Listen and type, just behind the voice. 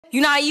you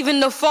not even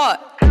the fault.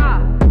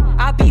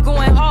 I be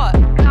going hard.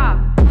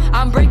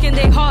 I'm breaking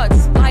their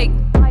hearts like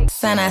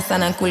Sana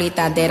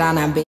culita de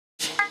rana, bitch.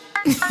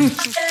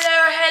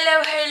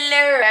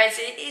 Hello guys,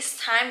 it is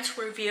time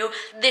to review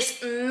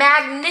this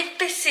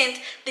magnificent,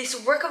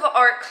 this work of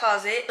art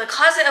closet, the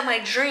closet of my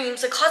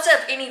dreams, the closet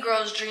of any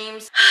girl's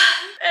dreams.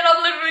 And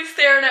I'm literally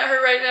staring at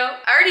her right now.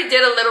 I already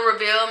did a little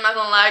reveal, I'm not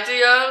gonna lie to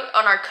y'all,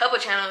 on our couple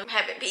channel. I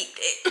haven't peeked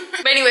it.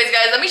 But anyways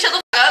guys, let me shut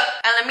the f up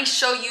and let me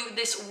show you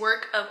this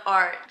work of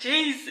art.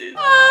 Jesus.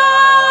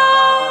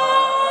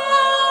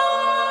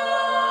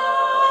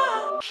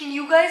 Can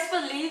you guys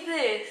believe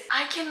this?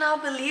 I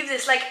cannot believe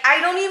this. Like, I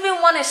don't even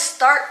want to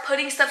start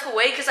putting stuff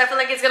away because I feel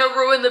like it's gonna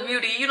ruin the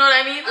beauty. You know what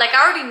I mean? Like,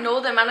 I already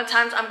know the amount of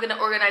times I'm gonna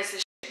organize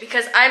this shit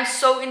because I'm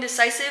so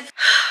indecisive.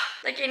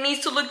 Like, it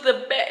needs to look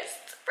the best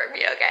for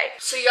me, okay?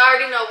 So you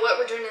already know what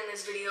we're doing in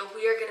this video.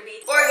 We are gonna be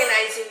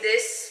organizing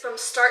this from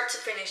start to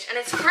finish. And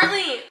it's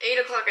currently 8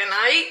 o'clock at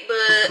night,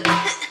 but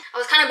I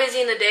was kind of busy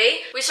in the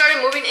day. We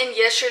started moving in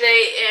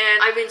yesterday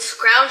and I've been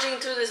scrounging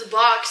through this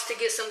box to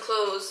get some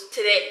clothes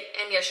today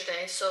and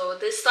yesterday. So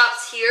this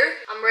stops here.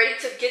 I'm ready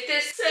to get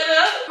this set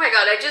up. Oh my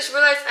god, I just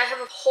realized I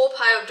have a whole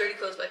pile of dirty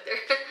clothes back there.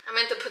 I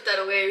meant to put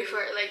that away before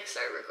I like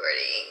started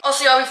recording.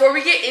 Also y'all, before we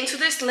get into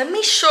this, let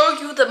me show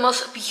you the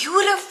most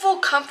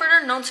beautiful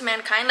comforter known to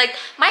mankind. Like,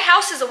 my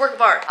house is a work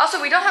of art. Also,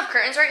 we don't have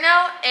curtains right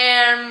now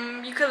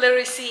and you could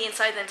literally see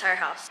inside the entire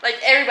house. Like,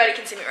 everybody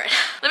can see me right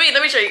now.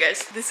 Let me show you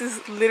guys. This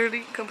is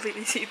literally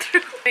completely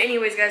see-through. But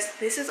anyways guys,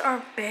 this is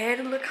our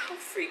bed. Look how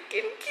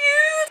freaking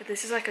cute.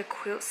 This is like a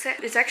quilt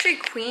set. It's actually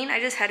queen. I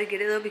just had to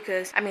get it though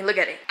because I mean look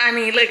at it.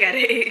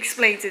 It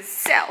explains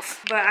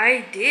itself. But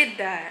I did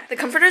that. The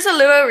comforter's a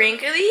little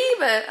wrinkly,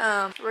 but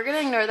we're gonna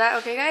ignore that,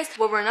 okay guys?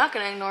 What we're not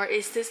gonna ignore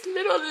is this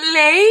little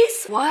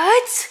lace.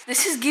 What?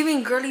 This is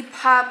giving girly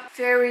pop,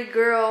 fairy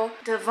girl,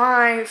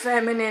 divine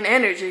feminine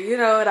energy, you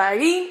know what I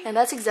mean? And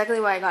that's exactly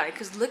why I got it,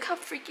 because look how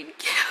freaking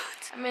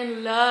cute. I'm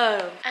in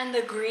love. And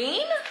the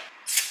green,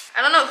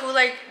 I don't know who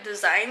like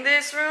designed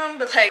this room,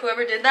 but like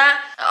whoever did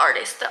that, the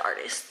artist.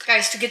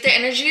 Guys, to get the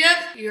energy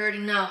up, you already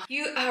know.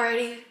 You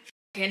already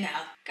f***ing know.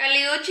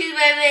 Caliuchis,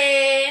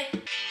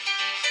 baby.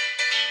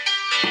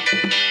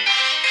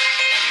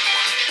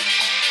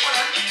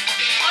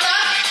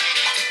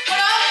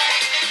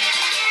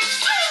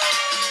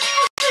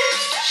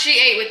 She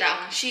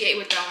ate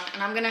with that one.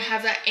 And I'm gonna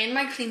have that in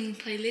my cleaning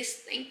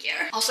playlist. Thank you.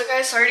 Also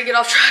guys, sorry to get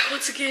off track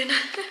once again.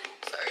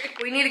 Sorry.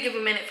 We need to give a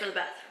minute for the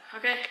bathroom.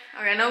 Okay,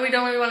 I know we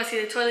don't really want to see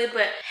the toilet,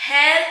 but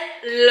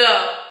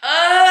hello,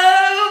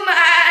 oh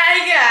my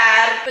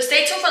god. But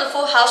stay tuned for the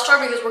full house tour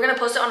because we're gonna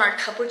post it on our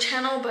couple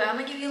channel, but I'm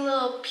gonna give you a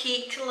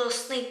little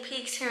sneak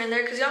peeks here and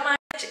there because y'all my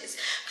bitches,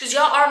 because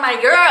y'all are my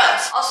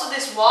girls. Also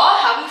this wall,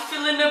 how we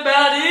feeling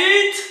about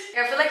it?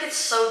 Yeah, I feel like it's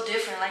so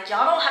different. Like,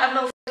 y'all don't have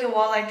no fucking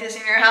wall like this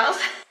in your house.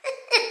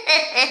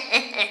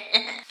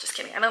 Just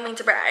kidding, I don't mean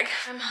to brag.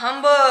 I'm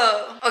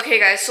humble. Okay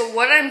guys, so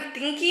what I'm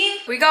thinking,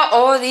 we got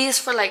all of these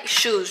for like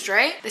shoes,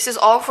 right? This is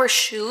all for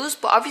shoes,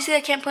 but obviously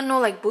I can't put no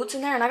like boots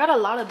in there, and I got a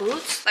lot of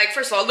boots. Like,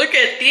 first of all, look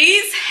at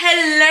these.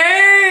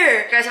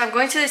 Hello guys, I'm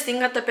going to this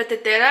thing at the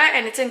Petetera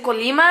and it's in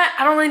Colima.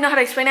 I don't really know how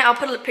to explain it. I'll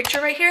put a picture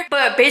right here,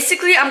 but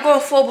basically I'm going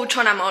full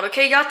buchona mode.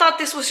 Okay, y'all thought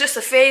this was just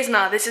a phase.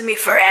 Nah, this is me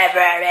forever,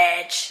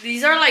 bitch.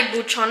 These are like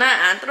buchona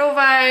antro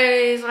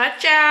vibes.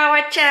 Watch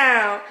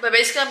out. But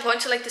basically I'm going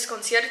to like this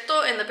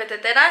concierto in the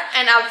Petetera,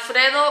 and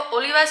Alfredo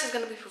Olivas is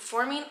gonna be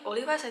performing.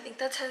 Olivas, I think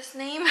that's his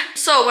name.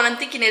 So what I'm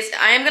thinking is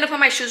I am gonna put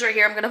my shoes right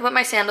here. I'm gonna put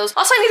my sandals.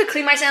 Also, I need to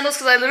clean my sandals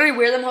because I literally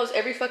wear them hoes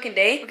every fucking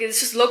day. Okay,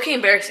 this is low-key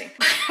embarrassing.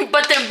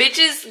 But them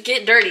bitches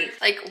get dirty.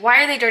 Like,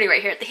 why are they dirty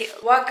right here at the heel?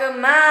 Walk a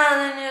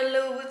mile in your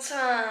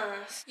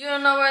Louboutins. You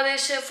don't know where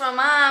this shit from.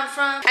 I'm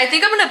from. I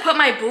think I'm gonna put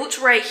my boots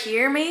right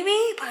here maybe,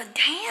 but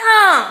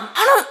damn,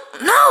 I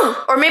don't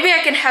know. Or maybe I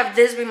can have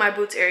this be my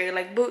boots area,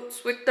 like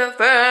boots with the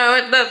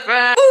front,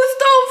 Boots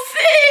don't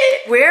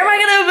fit. Where am I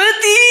gonna put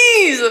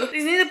these?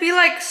 These need to be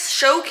like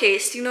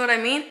showcased, you know what I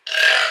mean?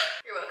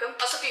 You're welcome.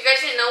 Also, if you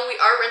guys didn't know, we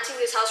are renting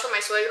this house for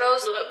my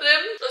suegros. Love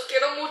them. Los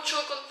quiero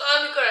mucho con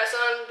todo mi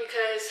corazón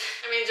because,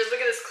 I mean, just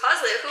look at this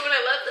closet. Who would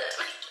I love them?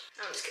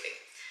 No, I'm just kidding.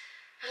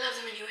 I love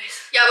them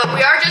anyways. Yeah, but we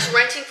are just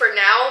renting for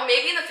now.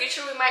 Maybe in the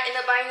future we might end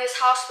up buying this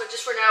house, but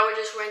just for now we're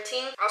just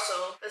renting.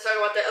 Also, let's talk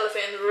about the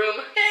elephant in the room.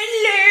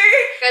 Hello!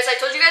 Guys, I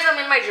told you guys I'm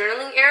in my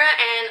journaling era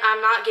and I'm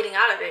not getting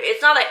out of it.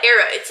 It's not an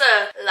era, it's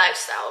a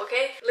lifestyle,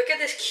 okay? Look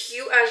at this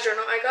cute ass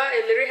journal I got.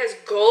 It literally has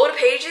gold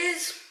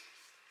pages.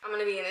 I'm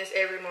gonna be in this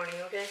every morning,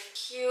 okay?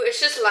 Cute. It's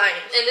just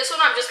lines. In this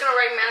one, I'm just gonna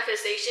write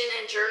manifestation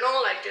and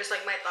journal, like just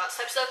like my thoughts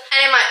type stuff.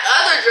 And in my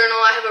other journal,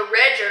 I have a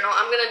red journal.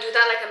 I'm gonna do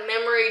that like a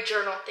memory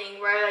journal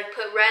thing where I like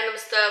put random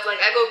stuff. Like,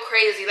 I go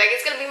crazy. Like,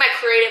 it's gonna be my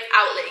creative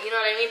outlet, you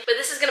know what I mean?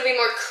 But this is gonna be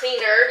more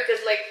cleaner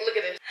because, like, look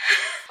at this.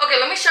 Okay,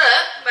 let me shut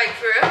up, like,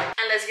 for real.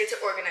 And let's get to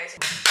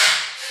organizing.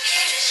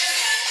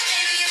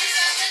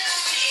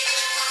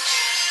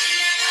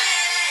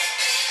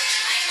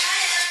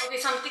 Okay,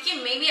 so I'm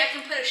thinking maybe I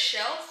can put a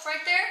shelf right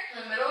there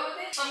in the middle of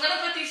it. So I'm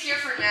gonna put these here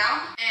for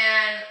now,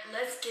 and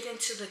let's get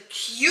into the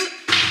cute.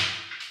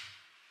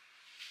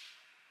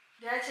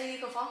 Did I tell you you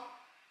can fall?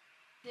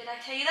 Did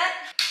I tell you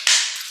that?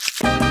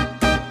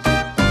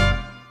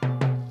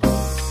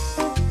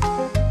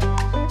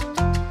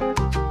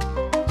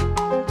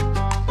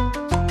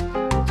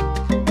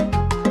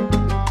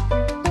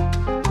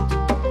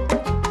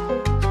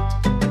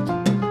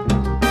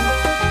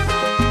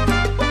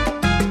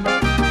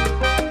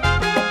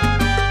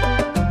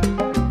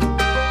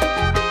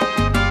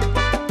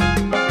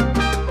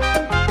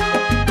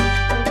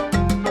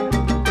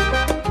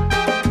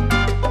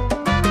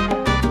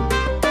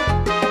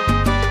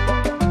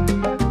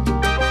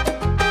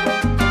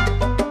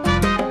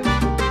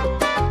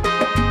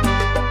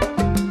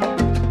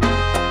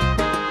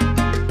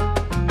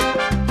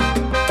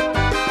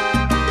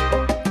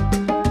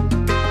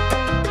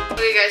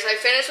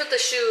 With the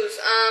shoes,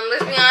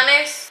 let's be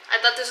honest, I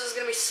thought this was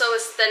gonna be so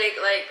aesthetic,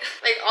 like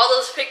all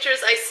those pictures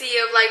I see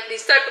of like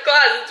these type of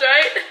closets,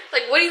 right?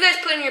 Like, what do you guys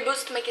put in your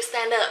boots to make it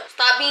stand up?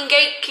 Stop being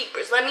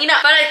gatekeepers, let me know.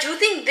 But I do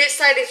think this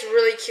side is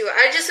really cute.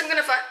 I just am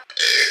gonna find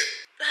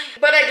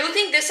but I do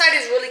think this side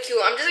is really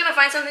cute. I'm just gonna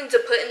find something to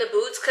put in the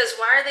boots, because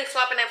why are they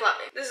flopping and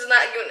flopping? This is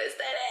not giving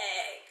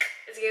aesthetic.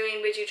 It's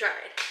giving bitch you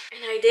tried.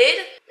 And I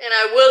did, and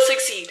I will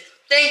succeed.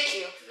 Thank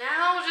you.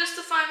 Now just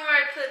to find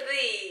where I put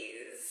these.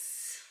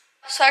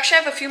 So actually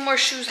I have a few more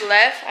shoes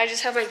left. I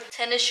just have like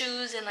tennis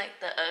shoes and like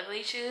the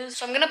ugly shoes.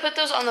 So I'm gonna put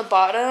those on the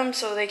bottom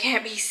so they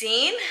can't be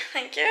seen.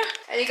 Thank you.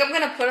 I think I'm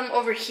gonna put them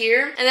over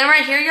here. And then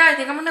right here, y'all, I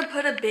think I'm gonna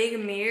put a big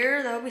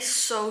mirror. That would be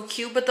so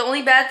cute. But the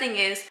only bad thing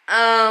is,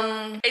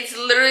 it's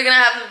literally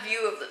gonna have a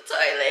view of the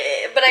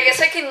toilet. But I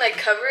guess I can like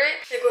cover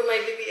it. Like with my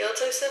BBL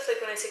type stuff,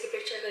 like when I take a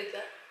picture like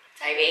that.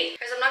 Typey.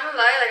 Because I'm not gonna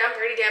lie, like I'm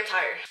pretty damn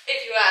tired.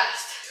 If you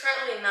asked. It's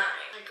currently 9.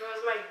 Like, girl,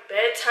 it's my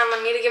bedtime.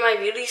 I need to get my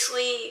beauty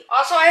sleep.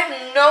 Also, I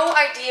have no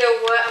idea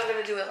what I'm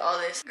gonna do with all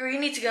this. Girl, you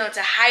need to go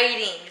into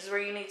hiding is where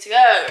you need to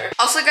go.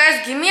 Also,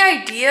 guys, give me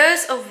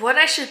ideas of what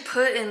I should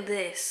put in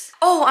this.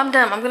 Oh, I'm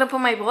done. I'm gonna put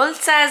my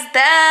bolsas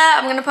there.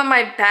 I'm gonna put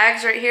my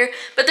bags right here.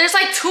 But there's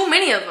like too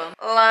many of them.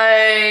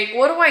 Like,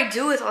 what do I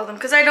do with all of them?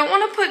 Because I don't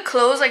want to put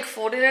clothes like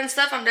folded and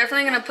stuff. I'm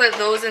definitely gonna put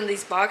those in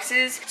these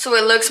boxes so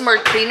it looks more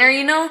cleaner,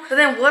 you know? But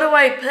then what do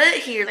I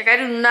put here? Like, I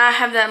do not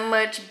have that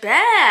much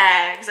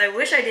bags. I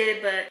wish I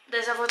did, but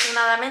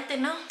desafortunadamente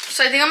no.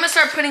 So I think I'm gonna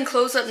start putting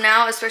clothes up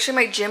now, especially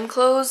my gym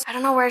clothes. I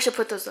don't know where I should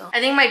put those though. I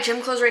think my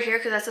gym clothes right here,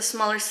 because that's a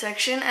smaller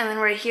section. And then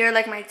right here,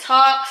 like my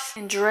tops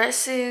and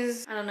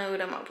dresses. I don't know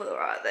what I'm gonna put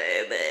right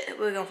there, but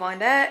we're gonna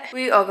find that.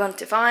 We are going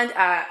to find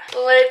out.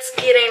 Let's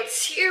get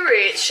into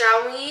it,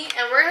 shall we?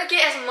 And we're gonna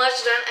get as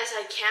much done as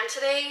I can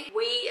today.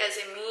 We, as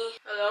in me,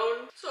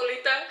 alone,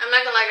 solita. I'm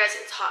not gonna lie, guys,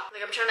 it's hot.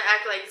 Like, I'm trying to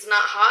act like it's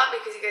not hot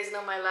because you guys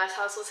know my last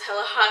house was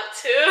hella hot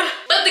too.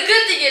 But the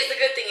good thing is,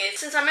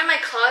 since I'm in my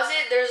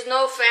closet, there's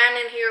no fan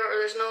in here, or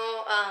there's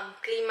no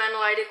clima,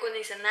 no aire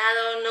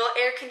acondicionado, no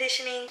air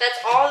conditioning. That's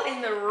all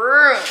in the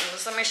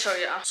rooms. Let me show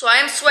you. So I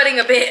am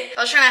sweating a bit.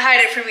 I was trying to hide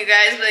it from you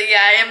guys, but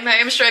yeah,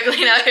 I am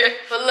struggling out here.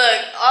 But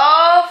look,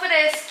 all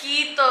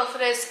fresquito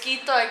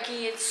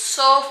aquí. It's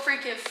so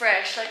freaking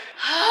fresh. Like,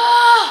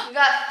 we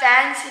got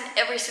fans in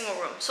every single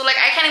room. So like,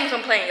 I can't even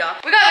complain, y'all.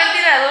 We got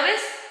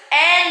ventiladores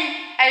and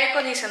aire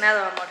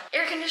acondicionado, amor.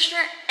 Air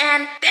conditioner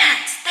and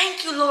fans.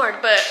 Thank you,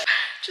 Lord. But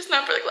just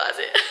not for the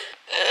closet.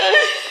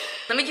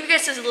 Let me give you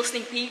guys this little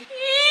sneak peek.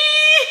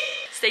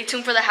 Stay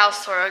tuned for the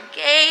house tour,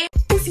 okay?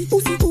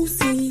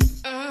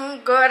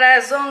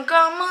 Corazón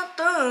como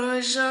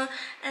tuyo.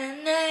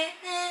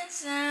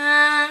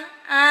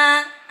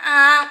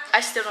 I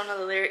still don't know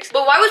the lyrics.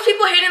 But why was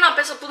people hating on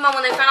Peso Pluma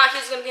when they found out he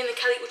was gonna be in the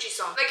Cali Uchi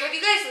song? Like, have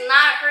you guys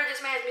not heard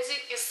this man's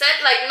music?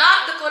 Instead, like,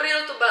 not the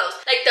corrido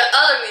tumbados, like the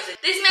other music.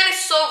 This man is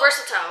so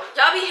versatile.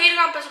 Y'all be hating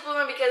on Peso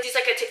Pluma because he's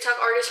like a TikTok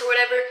artist or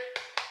whatever.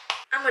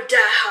 I'm a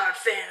die-hard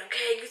fan,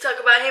 okay? You talk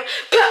about him,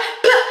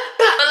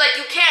 but like,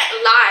 you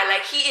can't lie.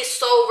 Like, he is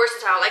so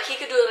versatile. Like, he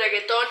could do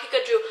reggaeton, he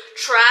could do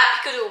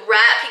trap, he could do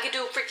rap, he could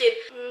do freaking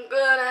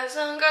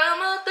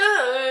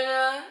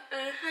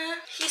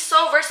he's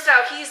so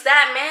versatile. He's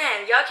that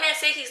man. Y'all can't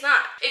say he's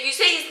not. If you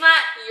say he's not,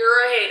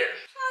 you're a hater.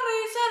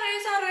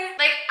 Sorry.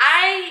 Like,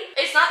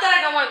 it's not that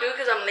I don't want to do it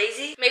because I'm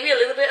lazy. Maybe a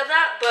little bit of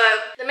that,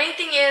 but the main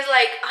thing is,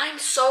 like,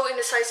 I'm so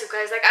indecisive,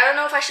 guys. Like, I don't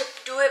know if I should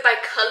do it by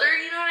color,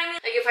 you know what I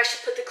mean? Like, if I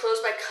should put the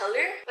clothes by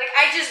color. Like,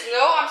 I just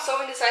know I'm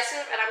so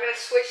indecisive and I'm gonna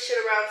switch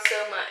shit around so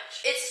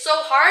much. It's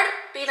so hard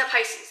being a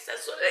Pisces.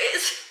 That's what it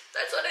is.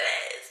 That's what it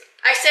is.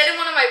 I said in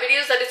one of my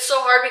videos that it's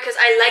so hard because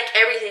I like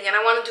everything and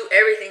I want to do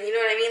everything, you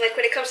know what I mean? Like,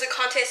 when it comes to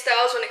content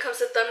styles, when it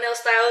comes to thumbnail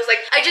styles,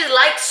 like, I just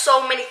like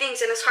so many things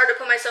and it's hard to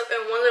put myself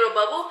in one little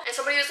bubble. And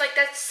somebody was like,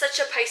 that's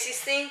such a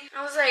Pisces thing. I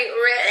was like,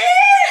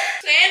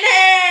 really? Twin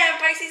it!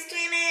 Pisces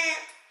twin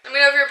it! Let me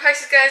know if you're a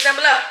Pisces, guys, down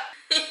below.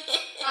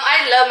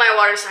 I love my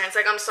water signs.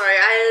 Like, I'm sorry,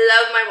 I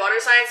love my water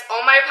signs.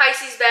 All my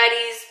Pisces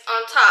baddies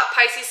on top.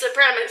 Pisces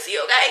supremacy,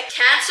 okay?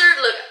 Cancer,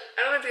 look,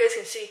 I don't know if you guys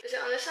can see. Is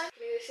it on this side?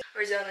 Can you guys see?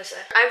 Or is it on this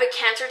side? I have a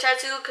Cancer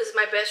tattoo because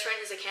my best friend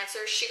is a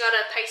Cancer. She got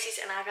a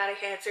Pisces and I got a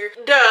Cancer.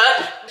 Duh!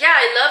 Yeah,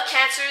 I love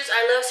Cancers.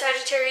 I love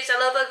Sagittarius.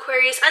 I love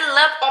Aquarius. I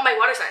love all my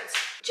water signs.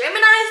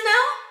 Geminis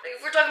now? Like,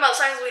 if we're talking about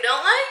signs we don't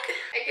like,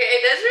 aka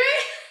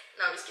Desiree.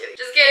 No, I'm just kidding.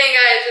 Just kidding,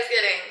 guys. Just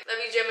kidding. Love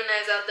you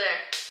Geminis out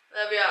there.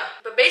 Love y'all.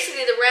 But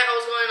basically, the rant I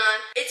was going on,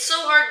 it's so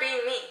hard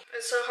being me.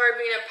 It's so hard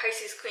being a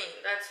Pisces queen.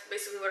 That's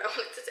basically what I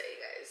wanted to tell you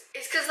guys.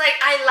 It's because, like,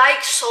 I like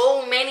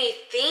so many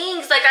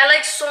things. Like, I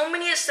like so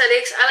many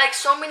aesthetics. I like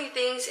so many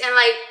things. And,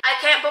 like, I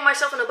can't put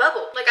myself in a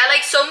bubble. Like, I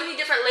like so many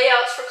different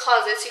layouts for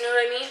closets. You know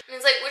what I mean? And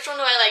it's like, which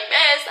one do I like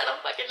best? I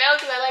don't fucking know.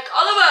 Do I like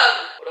all of them?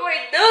 What do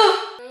I do?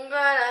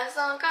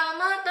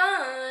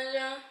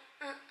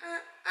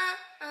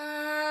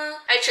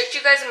 I tricked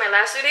you guys in my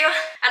last video.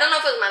 I don't know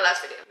if it was my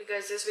last video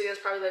because this video is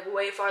probably like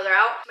way farther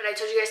out, but I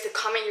told you guys to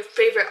comment your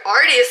favorite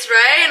artist,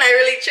 right? And I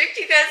really tricked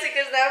you guys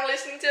because now I'm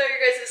listening to all your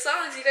guys'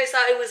 songs. You guys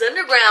thought it was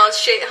underground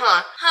shit,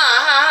 huh?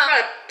 I'm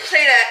gonna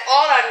play that,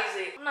 all that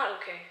music. I'm not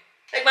okay.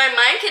 Like, my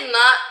mind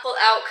cannot pull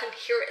out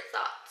coherent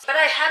thoughts. But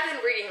I have been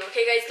reading,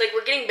 okay, guys? Like,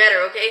 we're getting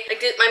better, okay?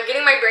 Like, I'm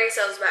getting my brain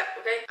cells back,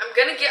 okay? I'm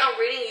gonna get on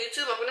reading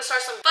YouTube. I'm gonna start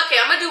some... Fuck it,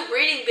 I'm gonna do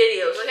reading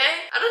videos,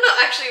 okay? I don't know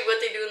actually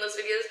what they do in those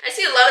videos. I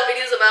see a lot of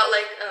videos about,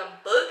 like,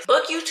 books.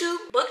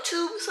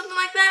 Booktube, something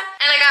like that.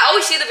 And, like, I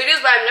always see the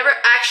videos, but I've never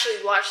actually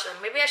watched them.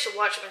 Maybe I should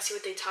watch them and see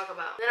what they talk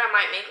about. Then I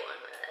might make one.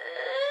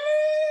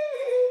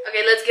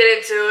 Okay, let's get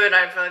into it,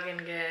 I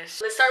fucking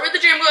guess. Let's start with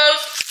the gym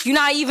clothes. You're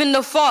not even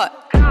the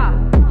fuck.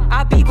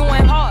 I be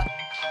going hard.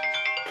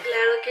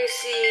 Claro que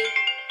sí.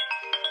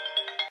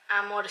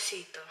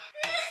 Amorcito.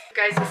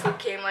 Guys, the food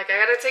came. Like, I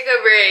gotta take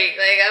a break.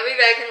 Like, I'll be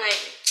back in, like,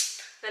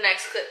 the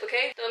next clip,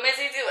 okay? Don't miss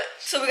it too much.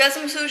 So, we got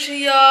some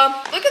sushi,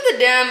 y'all. Look at the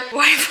damn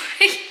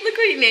Wi-Fi. Look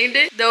what he named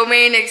it.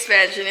 Domain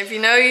expansion. If you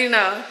know, you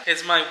know.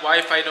 It's my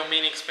Wi-Fi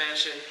domain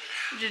expansion.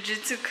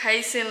 Jujutsu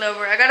Kaisen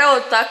lover. I got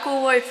an otaku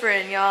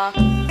boyfriend, y'all.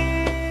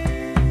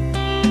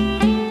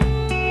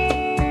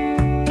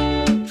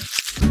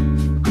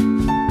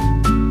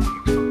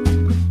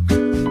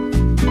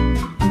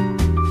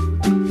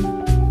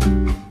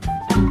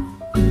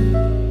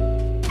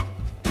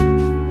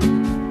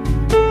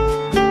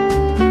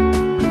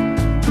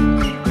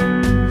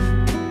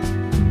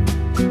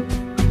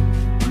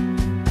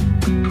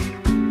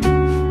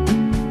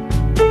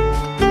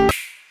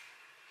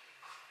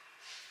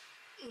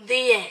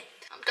 The end.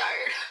 I'm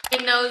tired.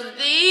 Buenos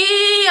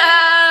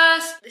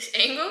dias. This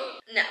angle?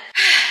 No.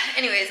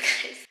 Anyways,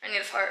 guys, I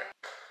need a fart.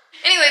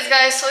 Anyways,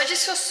 guys, so it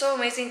just feels so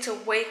amazing to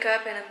wake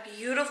up in a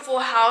beautiful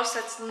house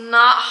that's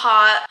not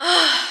hot.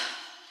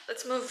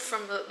 Let's move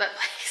from that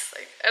place.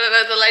 Like, I don't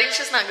know, the lighting's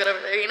just not good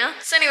over there, you know?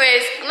 So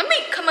anyways, let me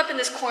come up in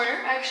this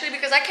corner, actually,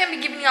 because I can't be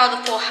giving y'all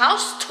the full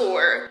house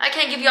tour. I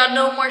can't give y'all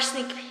no more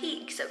sneak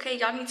peeks, okay?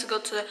 Y'all need to go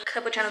to the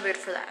couple channel vid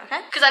for that,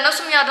 okay? Because I know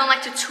some of y'all don't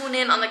like to tune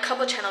in on the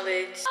couple channel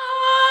vids.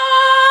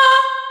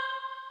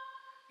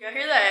 Y'all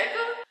hear that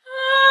echo?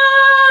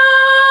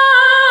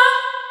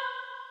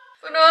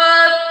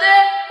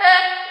 Protege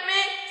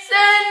mi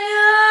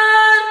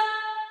Señor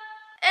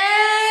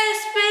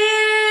Espíritu.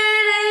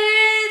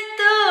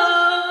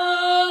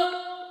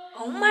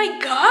 Oh my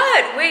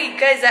god, wait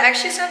guys, that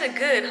actually sounded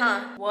good,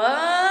 huh?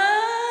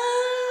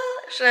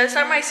 What? Should I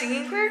start my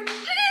singing career?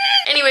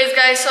 Anyways,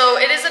 guys, so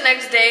it is the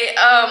next day.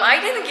 I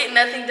didn't get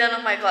nothing done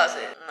with my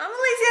closet. I'm a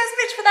lazy ass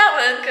bitch for that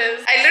one,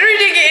 because I literally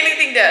didn't get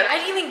anything done. I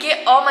didn't even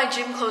get all my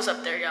gym clothes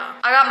up there, y'all.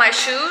 I got my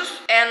shoes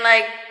and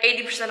like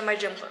 80% of my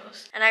gym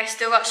clothes. And I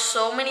still got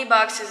so many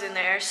boxes in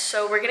there.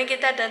 So we're gonna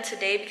get that done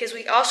today because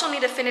we also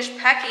need to finish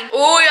packing.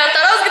 Oh, y'all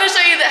thought I was gonna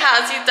show you the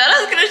house. You thought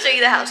I was gonna show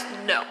you the house.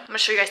 No, I'm gonna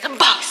show you guys the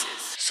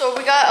boxes. So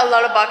we got a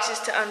lot of boxes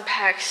to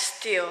unpack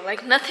still.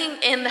 Like, nothing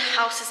in the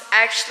house is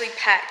actually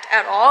packed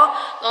at all.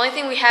 The only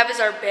thing we have is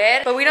our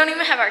bed, but we don't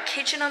even have our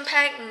kitchen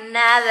unpacked.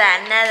 Nada,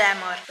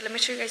 amor. But let me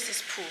show you guys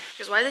this pool,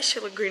 because why does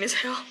shit look green as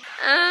hell?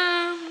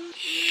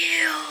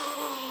 Ew.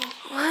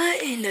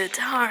 What in the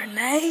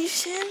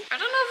tarnation? I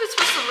don't know if it's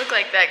supposed to look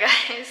like that,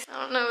 guys.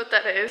 I don't know what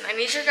that is. I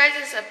need your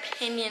guys'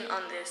 opinion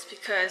on this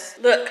because,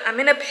 look, I'm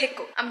in a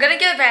pickle. I'm gonna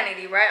get a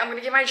vanity, right? I'm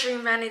gonna get my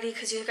dream vanity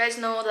because you guys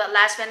know that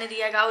last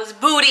vanity I got was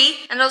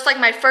booty. And that was like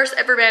my first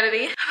ever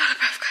vanity. I'm out of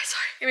breath, guys,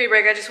 sorry. Give me a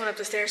break, I just went up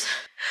the stairs.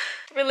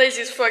 I've been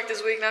lazy as fuck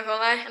this week, not gonna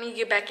lie. I need to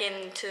get back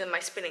into my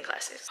spinning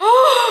classes.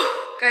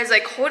 Oh, guys,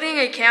 like holding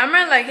a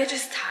camera, like it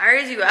just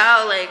tires you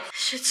out. Like,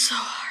 shit's so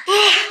hard.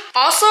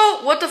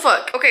 Also, what the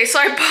fuck? Okay, so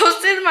I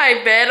posted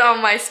my bed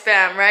on my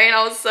spam, right? And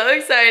I was so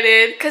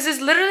excited because it's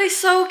literally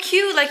so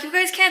cute. Like, you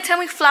guys can't tell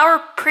me flower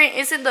print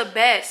isn't the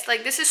best.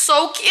 Like, this is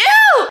so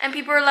cute. And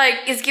people are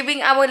like, it's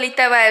giving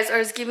abuelita vibes or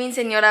it's giving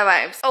señora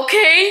vibes.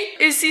 Okay,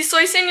 y si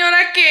soy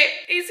señora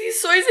que? Y si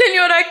soy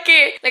señora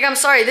que? Like, I'm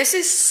sorry, this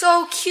is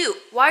so cute.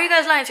 Why are you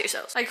guys lying to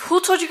yourselves? Like, who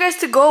told you guys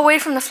to go away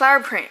from the flower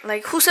print?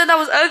 Like, who said that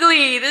was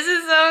ugly? This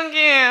is so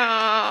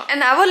cute.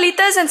 And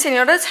abuelitas and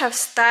señoras have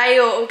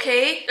style,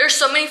 okay? There's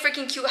so many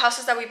freaking cute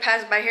houses that we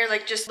pass by here,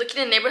 like just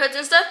looking in neighborhoods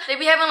and stuff. They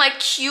be having like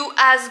cute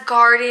ass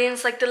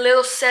gardens, like the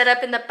little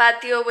setup in the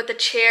patio with the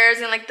chairs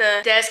and like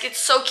the desk. It's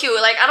so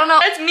cute. Like, I don't know,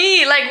 that's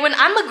me. Like, when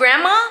I'm a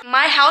grandma,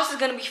 my house is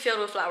gonna be filled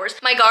with flowers.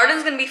 My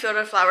garden's gonna be filled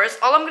with flowers.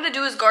 All I'm gonna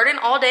do is garden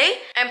all day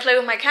and play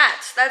with my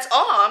cats. That's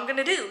all I'm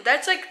gonna do.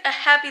 That's like a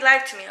happy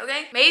life to me,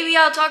 okay? Maybe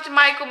I'll talk to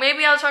Michael,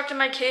 maybe I'll talk to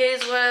my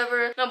kids,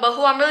 whatever. No, but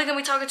who I'm really gonna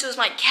be talking to is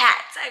my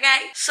cats,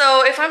 okay?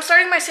 So if I'm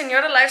starting my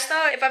senora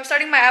lifestyle, if I'm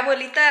starting my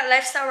abuelita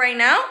lifestyle right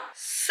now,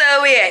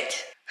 so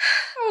it.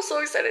 I was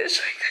so excited to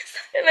show you guys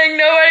that. And like,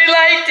 nobody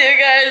liked it,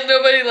 guys.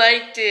 Nobody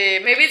liked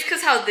it. Maybe it's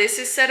because how this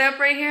is set up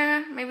right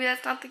here. Maybe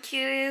that's not the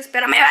cutest.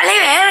 Pero me vale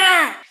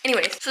verga.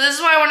 Anyways, so this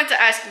is what I wanted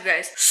to ask you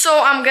guys.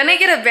 So I'm gonna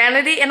get a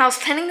vanity, and I was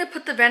planning to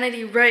put the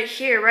vanity right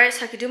here, right?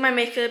 So I could do my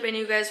makeup and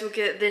you guys will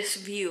get this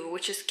view,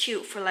 which is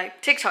cute for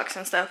like TikToks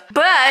and stuff.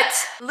 But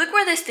look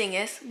where this thing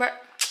is. But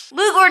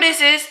look where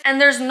this is,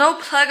 and there's no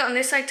plug on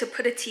this side to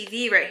put a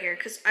TV right here,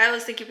 because I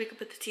was thinking we could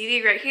put the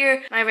TV right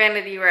here, my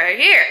vanity right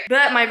here.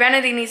 But my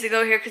vanity needs to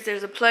go here because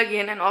there's a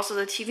plug-in, and also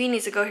the TV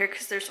needs to go here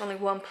because there's only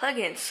one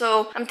plug-in.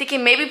 So I'm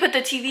thinking maybe put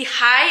the TV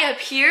high up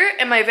here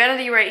and my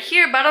vanity right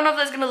here, but I don't know if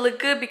that's gonna look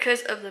good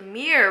because of the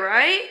mirror,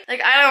 right?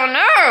 Like, I don't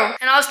know.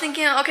 And I was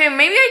thinking, okay,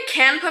 maybe I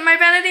can put my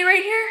vanity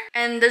right here,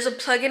 and there's a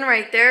plug-in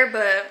right there,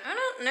 but I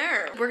don't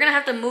know. We're gonna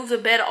have to move the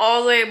bed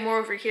all the way more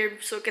over here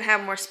so it can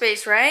have more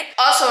space, right?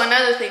 Also,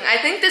 another thing, I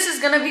think this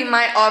is gonna be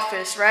my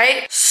office,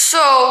 right?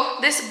 So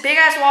this big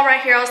ass wall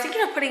right here, I was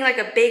thinking of putting like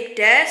a big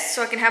desk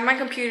so I can have my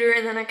computer,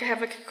 and then I can have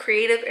like a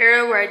creative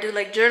area where I do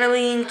like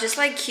journaling, just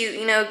like cute,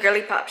 you know,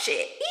 girly pop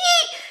shit.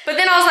 But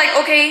then I was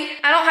like, okay,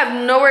 I don't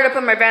have nowhere to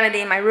put my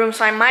vanity in my room,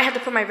 so I might have to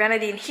put my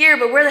vanity in here,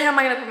 but where the hell am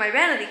I gonna put my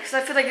vanity? Because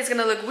I feel like it's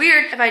gonna look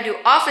weird if I do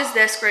office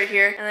desk right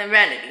here and then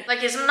vanity.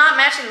 Like, it's not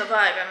matching the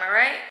vibe, am I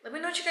right? Let me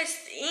know what you guys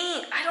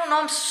think. I don't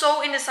know, I'm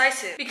so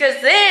indecisive.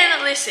 Because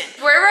then, listen,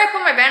 wherever I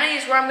put my vanity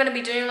is where I'm gonna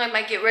be doing like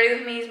my get ready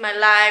with me's, my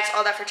lives,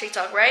 all that for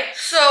TikTok, right?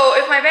 So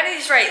if my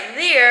vanity is right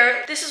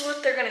there, this is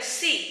what they're gonna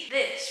see,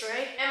 this,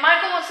 right? And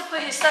Michael wants to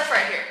put his stuff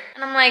right here.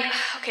 And I'm like,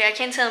 okay, I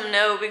can't tell him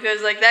no,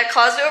 because like that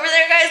closet over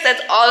there, guys,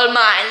 that's all of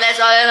mine. That's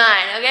all of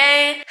mine,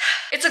 okay?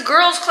 It's a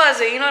girl's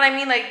closet, you know what I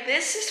mean? Like,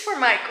 this is for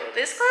Michael.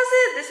 This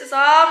closet, this is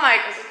all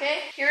Michael's,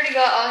 okay? He already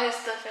got all his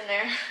stuff in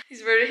there.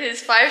 He's rid of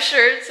his 5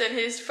 shirts and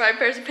his 5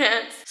 pairs of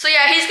pants. So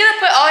yeah, he's gonna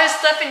put all his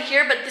stuff in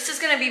here, but this is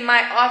gonna be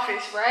my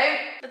office,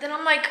 right? But then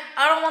I'm like,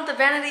 I don't want the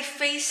vanity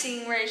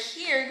facing right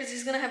here because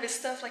he's gonna have his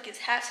stuff, like his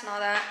hats and all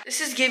that. This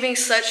is giving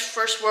such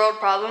first world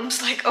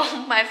problems. Like,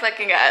 oh my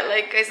fucking god.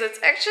 Like, guys, let's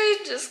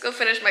actually just go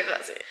finish my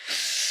closet.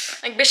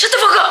 Like, bitch, shut the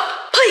fuck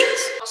up,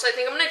 please. Also, I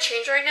think I'm gonna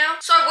change right now.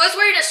 So I was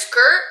wearing a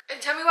skirt, and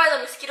tell me why the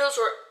mosquitoes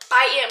were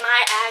biting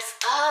my ass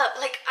up.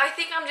 Like, I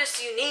think I'm just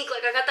unique.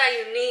 Like, I got that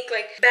unique,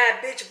 like, bad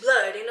bitch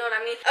blood, you know what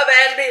I mean? A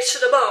bad bitch to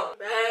the bone,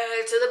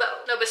 bad to the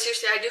bone. No, but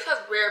seriously, I do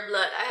have rare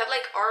blood. I have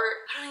like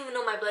I don't even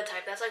know my blood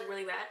type. That's like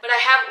really bad. But I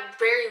have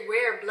very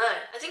rare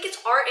blood. I think it's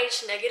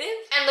RH negative.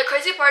 And the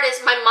crazy part is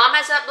my mom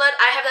has that blood,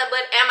 I have that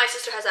blood, and my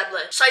sister has that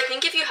blood. So I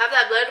think if you have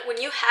that blood, when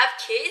you have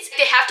kids,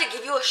 they have to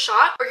give you a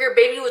shot or your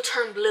baby will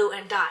turn blue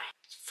and die.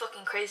 It's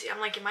fucking crazy.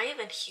 I'm like, am I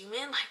even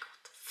human? Like,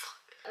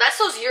 that's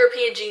those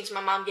European genes my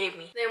mom gave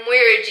me. Them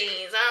weird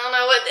genes. I don't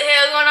know what the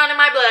hell is going on in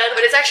my blood,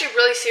 but it's actually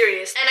really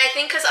serious. And I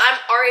think because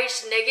I'm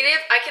RH negative,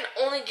 I can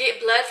only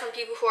get blood from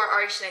people who are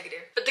RH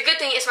negative. But the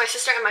good thing is my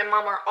sister and my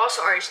mom are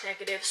also RH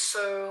negative,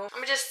 so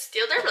I'm gonna just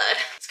steal their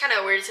blood. It's kind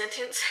of a weird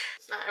sentence.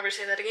 Not ever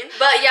say that again.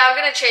 But yeah, I'm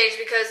gonna change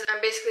because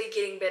I'm basically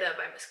getting bit up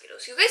by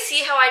mosquitoes. You guys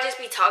see how I just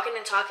be talking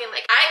and talking?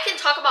 Like, I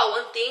can talk about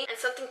one thing and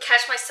something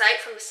catch my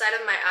sight from the side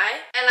of my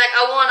eye, and like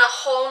I want a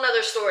whole nother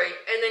story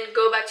and then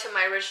go back to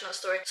my original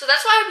story. So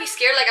that's why I'd be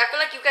scared. Like, I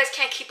feel like you guys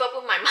can't keep up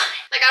with my mind.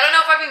 Like, I don't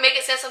know if I'd be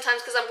making sense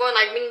sometimes because I'm going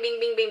like bing,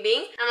 bing, bing, bing,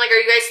 bing. And I'm like, are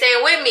you guys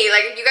staying with me?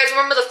 Like, you guys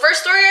remember the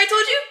first story I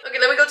told you?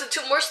 Okay, let me go to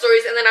 2 more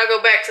stories and then I'll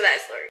go back to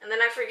that story. And then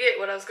I forget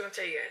what I was gonna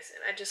tell you guys,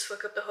 and I just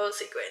fuck up the whole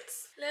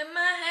sequence. Let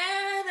my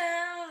hair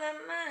down, let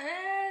my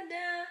hair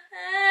down.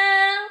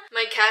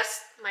 My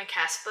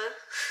caspa.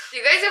 Do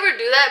you guys ever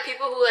do that?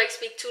 People who like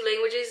speak 2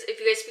 languages, if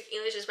you guys speak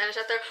English and Spanish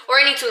out there, or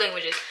any 2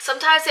 languages.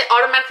 Sometimes it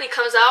automatically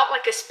comes out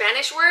like a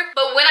Spanish word,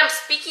 but when I'm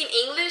speaking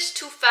English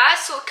too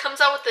fast, so it comes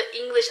out with the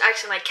English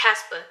accent, like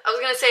caspa. I was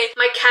gonna say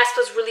my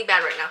caspa's really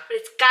bad right now, but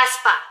it's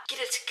caspa.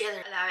 Get it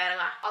together. La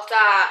verga. O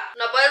sea,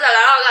 no puedes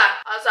hablar.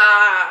 O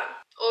sea,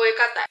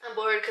 I'm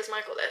bored because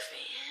Michael left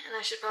me, and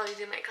I should probably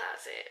do my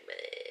closet, but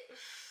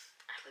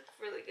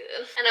really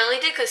good. And I only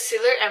did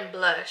concealer and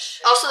blush.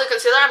 Also, the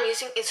concealer I'm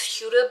using is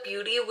Huda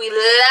Beauty. We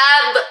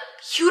love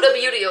Huda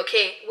Beauty,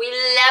 okay? We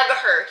love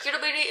her. Huda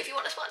Beauty, if you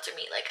want to sponsor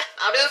me, like,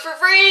 I'll do it for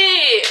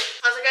free.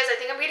 Also, guys,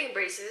 I think I'm getting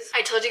braces.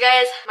 I told you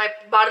guys, my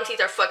bottom teeth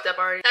are fucked up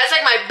already. That's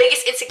like my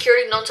biggest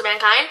insecurity known to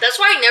mankind. That's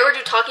why I never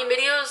do talking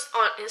videos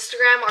on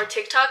Instagram or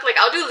TikTok. Like,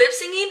 I'll do lip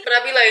singing, but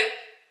I'll be like,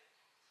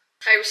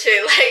 type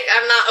shit. Like,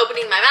 I'm not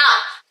opening my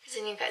mouth.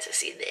 Because then you guys will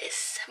see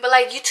this. But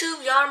like YouTube,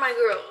 y'all are my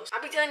girls.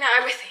 I'll be telling y'all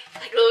everything.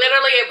 Like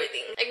literally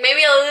everything. Like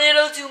maybe a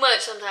little too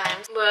much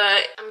sometimes.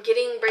 But I'm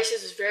getting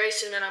braces very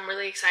soon and I'm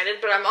really excited.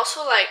 But I'm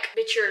also like,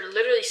 bitch, you're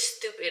literally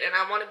stupid and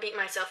I want to beat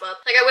myself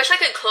up. Like I wish I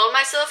could clone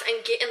myself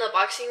and get in the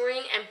boxing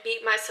ring and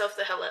beat myself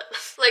the hell up.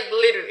 Like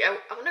literally, I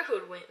wonder who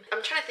would win.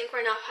 I'm trying to think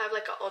right now if I have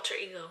like an alter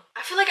ego.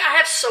 I feel like I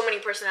have so many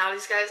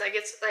personalities, guys. Like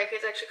it's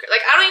actually crazy.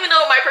 Like I don't even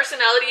know what my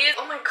personality is.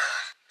 Oh my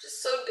god.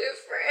 Just so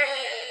different.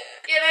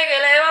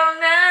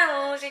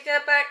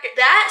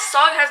 That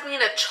song has me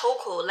in a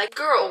chokehold. Like,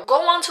 girl,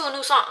 go on to a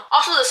new song.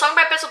 Also, the song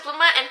by Peso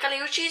Pluma and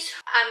Caliucci's,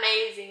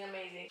 amazing,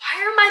 amazing.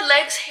 Why are my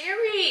legs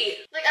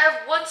hairy? Like, I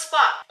have one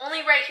spot.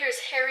 Only right here is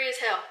hairy as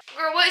hell.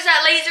 Girl, what is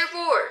that laser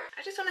for?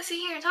 I just want to sit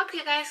here and talk to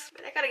you guys.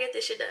 But I gotta get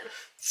this shit done.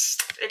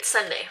 It's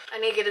Sunday.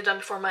 I need to get it done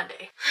before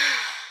Monday.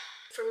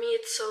 For me,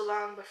 it's so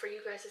long, but for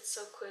you guys, it's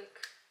so quick.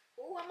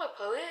 Ooh, I'm a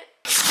poet.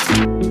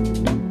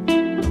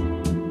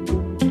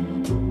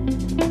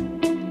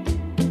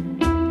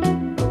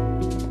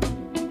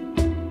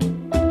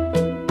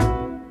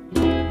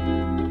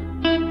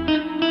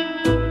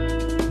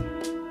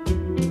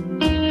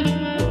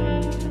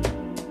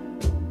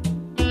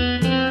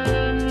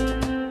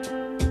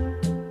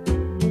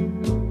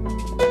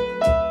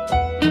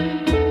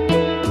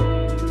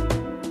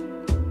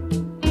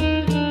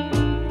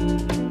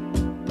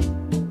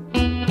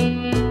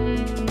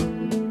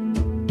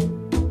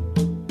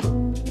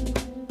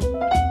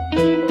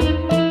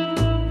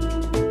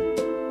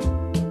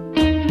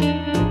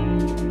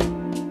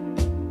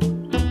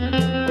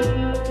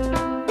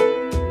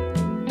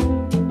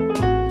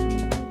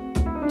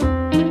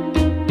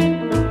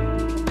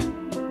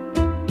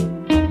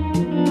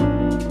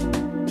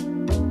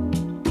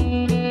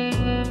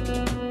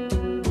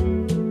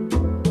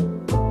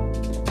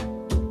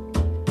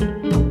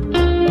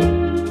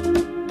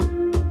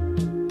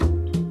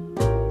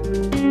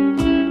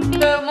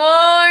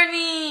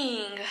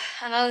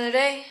 Another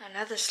day,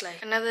 another slay.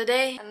 Another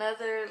day,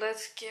 another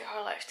let's get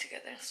our life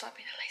together and stop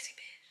being a lazy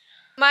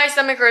bitch. My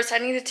stomach hurts. I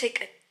need to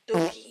take a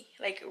dookie.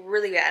 Like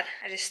really bad.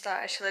 I just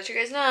thought I should let you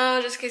guys know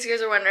just in case you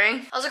guys are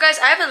wondering. Also guys,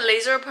 I have a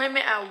laser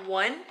appointment at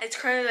 1. It's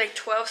currently like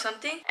 12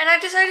 something. And I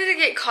decided to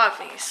get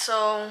coffee.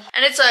 So,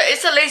 and it's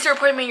a laser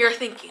appointment you're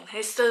thinking.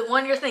 It's the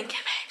one you're thinking.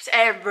 It's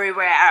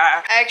everywhere.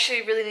 I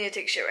actually really need to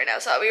take shit right now.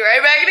 So I'll be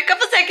right back in a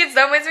couple seconds.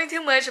 Don't waste me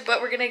too much.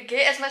 But we're gonna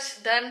get as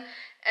much done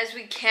as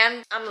we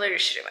can. I'm literally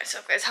shitting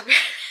myself, guys. I'll be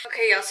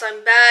okay, y'all. So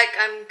I'm back.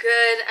 I'm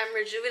good. I'm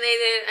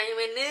rejuvenated. I am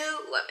a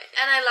new woman.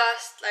 And I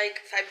lost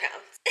like 5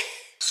 pounds.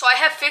 So I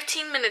have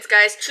 15 minutes,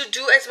 guys, to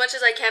do as much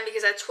as I can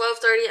because at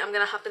 12:30, I'm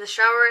gonna hop in the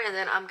shower and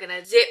then I'm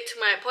gonna zip to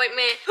my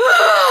appointment.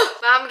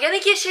 But I'm gonna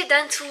get shit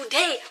done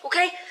today,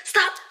 okay?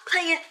 Stop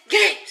playing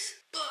games.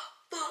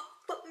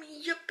 Put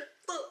me up.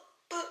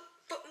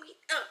 Put me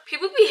up.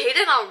 People be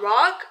hating on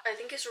rock. I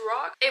think it's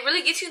rock. It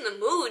really gets you in the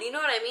mood. You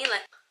know what I mean?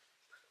 Like,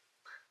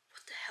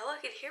 what the hell? I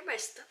can hear my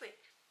stomach.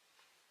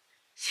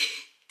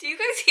 Do you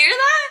guys hear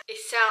that? It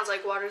sounds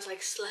like water's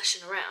like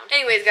slushing around.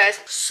 Anyways, guys,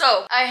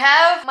 so I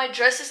have my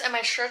dresses and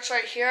my shirts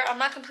right here. I'm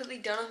not completely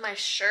done with my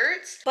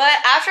shirts, but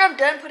after I'm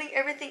done putting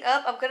everything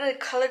up, I'm gonna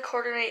color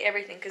coordinate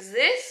everything because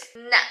this,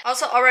 nah.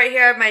 Also, all right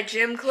here, I have my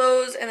gym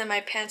clothes and then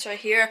my pants right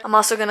here. I'm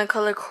also gonna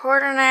color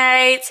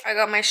coordinate. I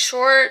got my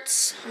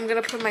shorts. I'm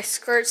gonna put my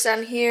skirts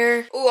down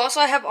here. Oh, also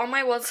I have all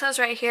my bolsas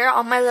right here,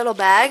 all my little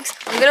bags.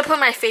 I'm gonna put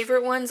my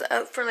favorite ones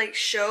up for like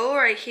show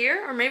right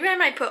here, or maybe I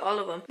might put all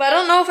of them. But I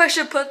don't know if I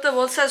should put the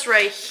bolsas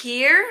right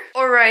here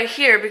or right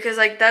here because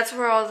like that's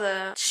where all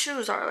the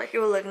shoes are. Like it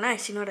will look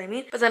nice, you know what I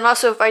mean? But then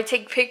also if I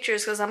take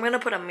pictures, because I'm gonna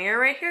put a mirror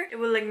right here, it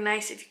will look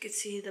nice if you could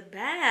see the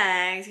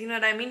bags, you know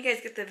what I mean? You guys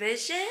get the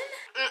vision?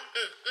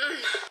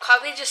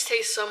 Coffee just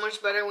tastes so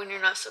much better when you're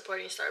not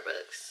supporting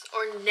Starbucks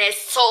or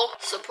Nestle.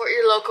 Support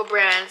your local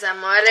brands,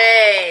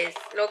 amores.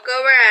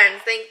 Local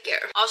brands, thank you.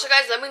 Also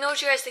guys, let me know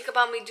what you guys think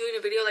about me doing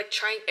a video like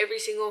trying every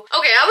single,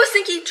 okay, I was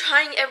thinking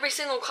trying every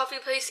single coffee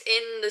place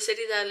in the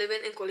city that I live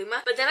in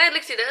Colima, but then I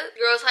looked it up.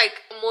 Girls, like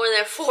more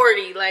than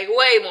 40, like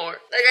way more.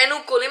 Like I knew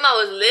Colima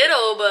was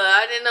little, but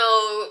I didn't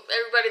know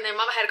everybody and their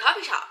mama had a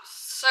coffee shop.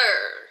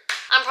 Sir,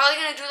 I'm probably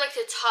gonna do like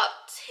the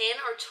top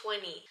 10 or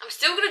 20. I'm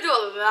still gonna do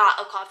a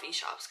lot of coffee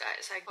shops,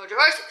 guys. Like, hold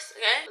your horses,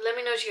 okay? But let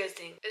me know what you guys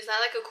think. Is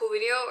that like a cool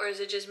video or is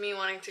it just me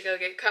wanting to go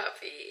get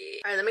coffee?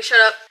 All right, let me shut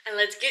up and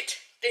let's get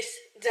this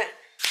done.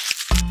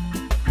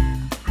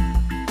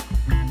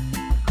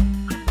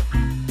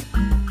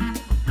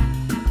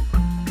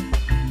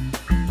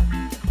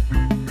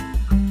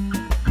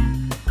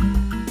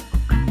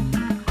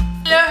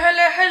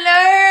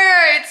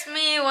 Hello, it's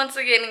me once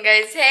again,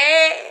 guys.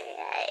 Hey.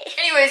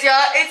 Anyways,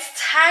 y'all, it's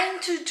time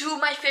to do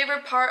my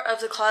favorite part of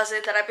the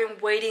closet that I've been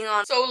waiting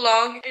on so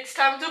long. It's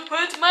time to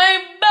put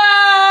my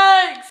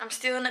bags. I'm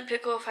still in a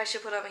pickle if I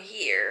should put them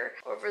here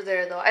or over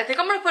there, though. I think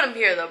I'm gonna put them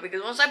here, though,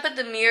 because once I put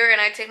the mirror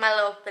and I take my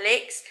little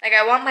flicks, like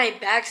I want my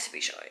bags to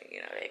be showing, you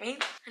know what I mean?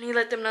 I need to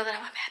let them know that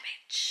I'm a bad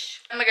bitch.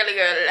 I'm a girly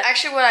girl.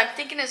 Actually, what I'm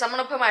thinking is I'm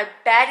gonna put my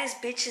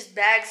baddest bitches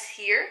bags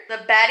here. The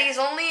baddies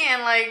only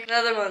and like the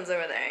other ones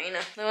over there, you know.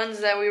 The ones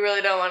that we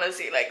really don't want to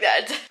see like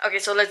that. Okay,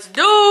 so let's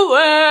do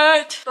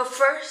it. But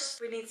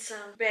first, we need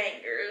some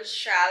bangers,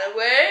 shall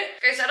we?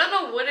 Guys, I don't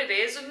know what it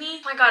is with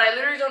me. Oh my god, I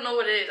literally don't know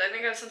what it is. I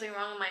think I have something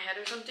wrong in my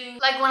head or something.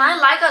 Like when I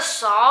like a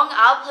song,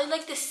 I'll play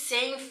like the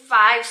same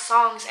 5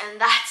 songs and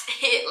that's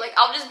it. Like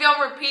I'll just be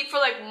on repeat for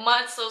like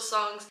months those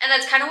songs. And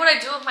that's kind of what I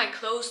do with my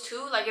clothes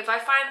too. Like if I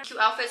find cute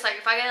outfits, like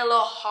if I get a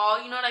little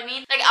haul, you know what I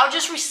mean? Like I'll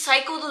just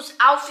recycle those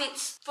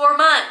outfits for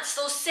months.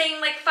 Those same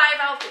like 5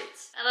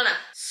 outfits. I don't know.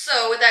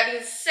 So with that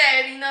being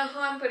said, you know who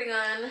I'm putting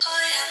on.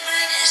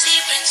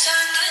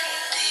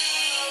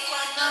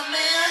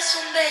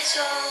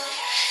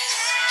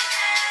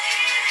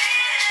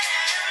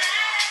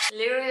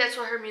 Literally, that's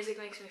what her music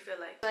makes me feel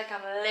like. Like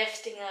I'm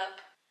lifting up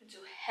into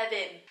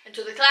heaven,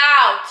 into the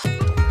clouds.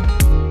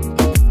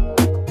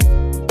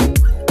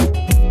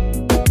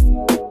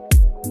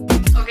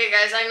 Okay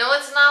guys, I know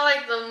it's not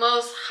like the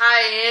most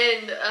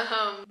high-end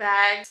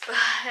bags, but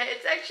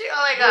it's actually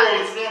all I got.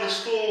 Bro, it's not a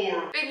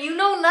store. Babe, you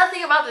know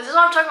nothing about this. This is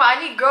what I'm talking about.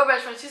 I need girl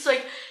best friends. She's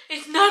like,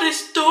 it's not a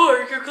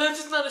store. Your clothes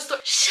is not a store.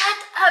 Shut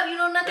up. You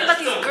know nothing about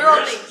these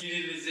girl things.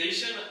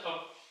 Utilization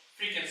of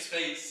freaking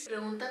space.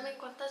 Pregúntame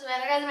cuántas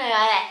vergas me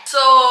vale. So,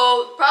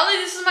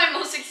 probably this is my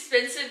most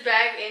expensive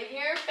bag in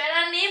here.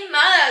 Pero ni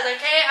malas,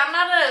 okay? I'm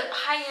not a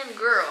high-end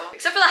girl.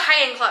 Except for the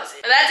high-end closet.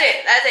 But that's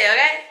it,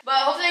 okay?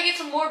 But hopefully I get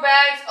some more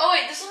bags. Oh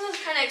wait, this one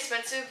was kind of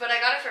expensive, but I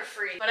got it for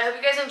free. But I hope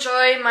you guys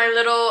enjoy my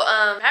little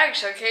bag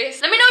showcase.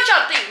 Let me know what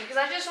y'all think, because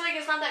I just feel like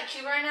it's not that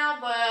cute right now,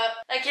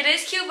 but like it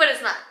is cute, but it's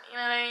not. You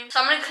know what I mean? So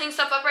I'm gonna clean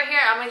stuff up right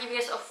here. I'm gonna give you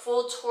guys a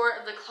full tour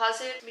of the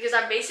closet because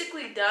I'm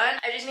basically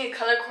done. I just need to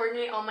color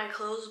coordinate all my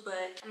clothes,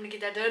 but I'm gonna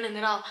get that done and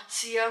then I'll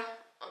see ya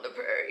on the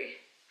prairie.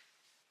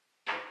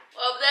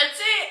 Well, that's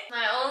it.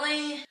 My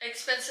only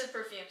expensive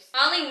perfumes.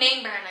 My only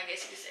name brand, I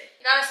guess you could say.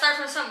 You gotta start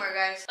from somewhere,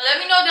 guys. But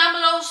let me know down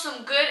below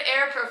some good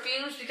air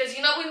perfumes because you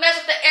know we mess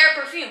with the air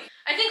perfume.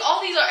 I think all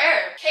these are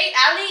air.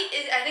 Ali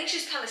is, I think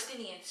she's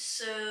Palestinian.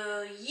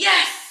 So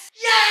yes!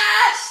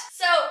 Yes!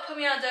 So put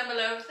me on down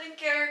below. Thank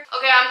you.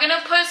 Okay, I'm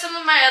gonna put some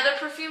of my other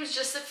perfumes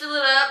just to fill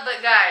it up. But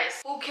guys,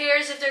 who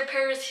cares if they're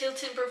Paris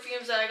Hilton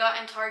perfumes that I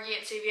got in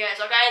Target and CVS?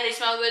 Okay, they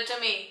smell good to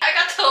me. I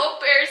got the whole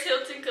Paris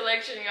Hilton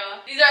collection,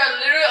 y'all. These are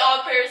literally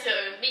all Paris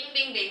Hilton. Bing,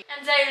 bing, bing.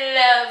 And I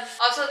love.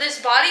 Also,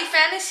 this Body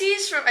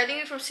Fantasies from, I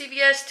think it's from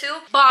CVS too.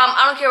 Bomb.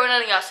 I don't care what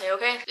none of y'all say,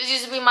 okay? This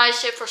used to be my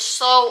shit for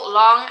so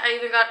long. I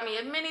even got me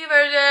a mini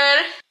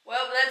version.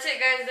 Well, that's it,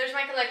 guys. There's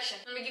my collection.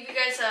 Let me give you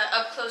guys an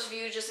up-close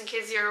view just in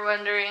case you're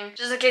wondering.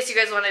 Just in case you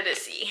guys wanted to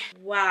see.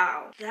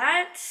 Wow.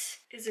 That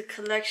is a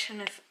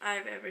collection if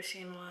I've ever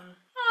seen one.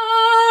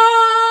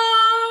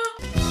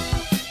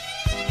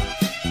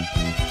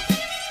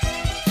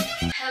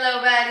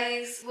 Hello,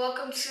 baddies.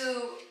 Welcome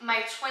to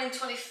my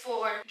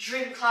 2024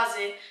 Dream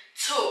Closet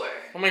tour.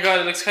 Oh my god,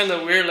 it looks kind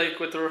of weird, like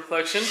with the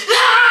reflection.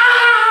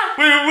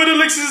 Wait, what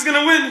Alexis is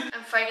gonna win?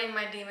 I'm fighting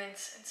my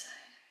demons inside.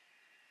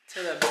 To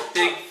that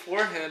big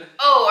forehead.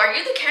 Oh, are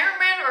you the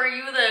cameraman or are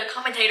you the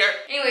commentator?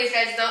 Anyways,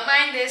 guys, don't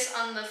mind this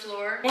on the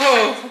floor.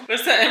 Whoa,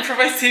 that's the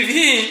improvised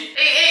TV.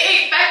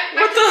 Hey, back.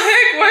 What the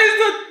heck? Why is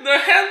the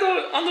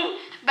handle on the...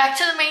 Back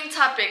to the main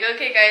topic.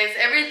 Okay, guys,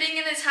 everything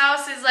in this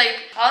house is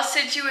like all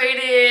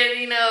situated,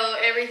 you know,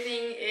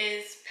 everything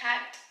is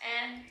packed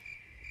and...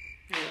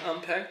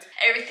 unpacked?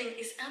 Everything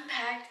is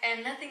unpacked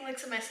and nothing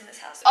looks a mess in this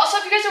house. Also,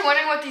 if you guys are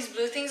wondering what these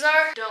blue things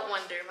are, don't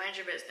wonder, mind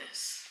your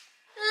business.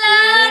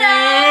 La,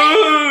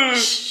 da,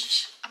 shh, shh,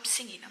 shh. I'm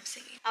singing.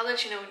 I'll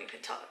let you know when you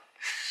can talk.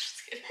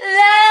 Just kidding. La,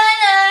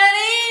 da,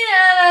 dee,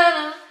 da, da,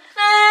 da.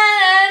 La,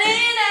 da,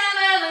 dee, da,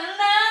 da, da.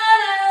 La,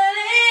 da,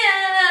 dee, da,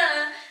 da,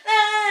 da. La,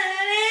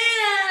 dee,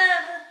 da,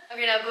 da.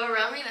 Okay, now go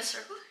around me in a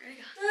circle. Here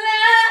you go.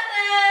 La,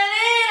 da,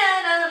 dee,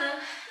 da, da, da.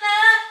 La.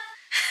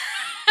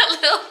 A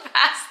little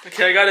fast.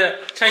 Okay, I got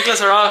it. Chanclas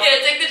are off. Yeah,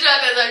 take the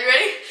chanclas off. You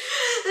ready?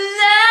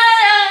 La,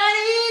 da,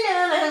 dee, da,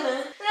 da, da.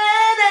 La,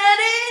 da,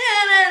 dee,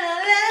 da, da,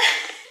 da.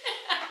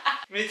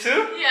 Me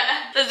too?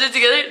 Yeah. Let's do it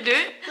together. Do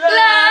it. La,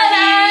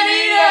 da,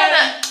 dee, da,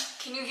 da.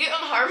 Can you get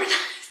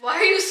unharmonized? Why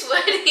are you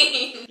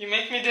sweating? You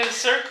make me do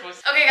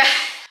circles. Okay, guys.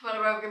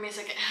 Whatever, give me a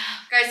second.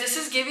 Guys, this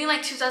is giving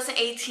like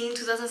 2018,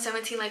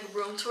 2017 like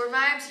room tour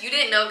vibes. You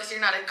didn't know because you're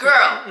not a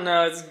girl.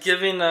 No, it's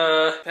giving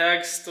a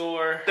bag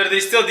store. Are they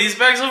still these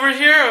bags over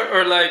here?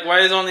 Or like, why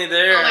is it only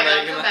there? Oh my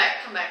god,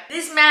 like, come back.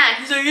 This man,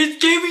 he's like, it's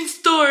gaming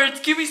store.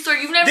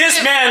 You've never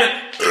This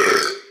man!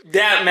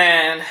 That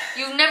man.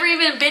 You've never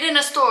even been in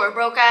a store,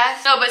 broke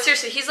ass. No, but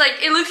seriously, he's like,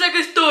 it looks like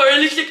a store.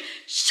 It looks like,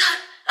 shut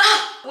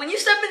up. When you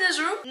step in this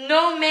room,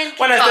 no man can talk.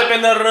 When I step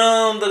in the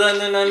room.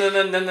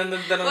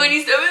 When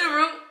you step in the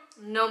room,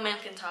 no man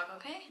can talk,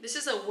 okay? This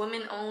is a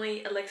woman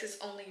only, Alexis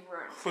only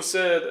room. Who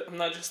said I'm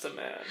not just a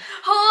man?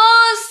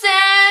 Who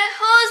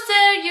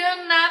said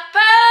you're not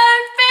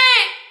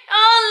perfect?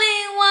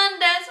 Only one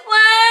that's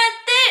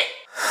worth it.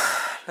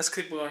 Let's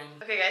keep going.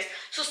 Okay, guys.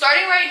 So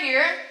starting right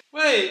here.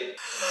 Wait.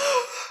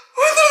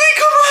 When did they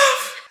come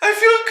off? I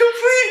feel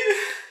complete.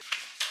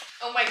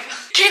 Oh my god.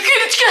 Can't get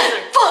it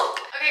together.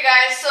 Fuck. Okay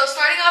guys, so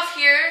starting off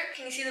here,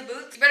 can you see the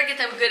boots? You better get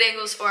them good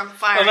angles or I'm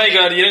firing. Oh my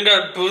god, you don't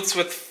got boots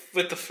with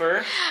the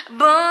fur?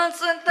 Boots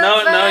with the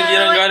no, fur. No, you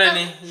don't got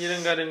any. You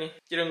don't got any.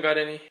 You don't got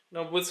any.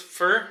 No boots with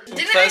fur?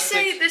 Didn't plastic.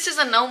 I say this is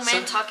a no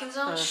man talking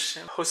zone? Oh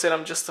shit. Who said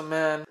I'm just a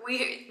man?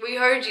 We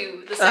heard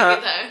you the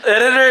second time.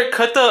 Editor,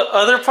 cut the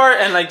other part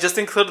and like just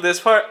include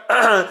this part.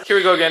 Here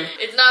we go again.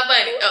 It's not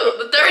funny. Oh,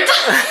 the third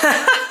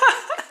time.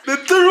 The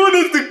third one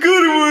is the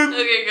good one.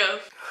 Okay, go.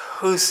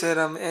 Who said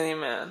I'm any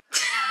man?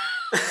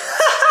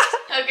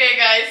 Okay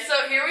guys,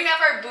 so here we have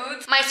our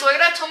boots. My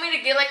suegra told me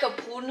to get like a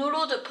pool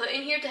noodle to put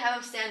in here to have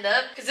them stand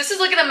up because this is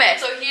looking a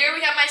mess. So here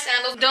we have my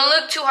sandals. Don't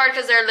look too hard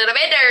because they're a little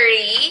bit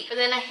dirty. But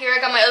then here I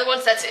got my other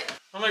ones, that's it.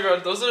 Oh my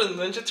god, those are the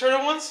Ninja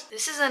Turtle ones?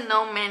 This is a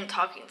no man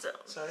talking zone.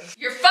 Sorry.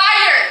 You're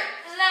fired!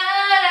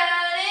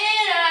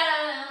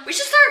 We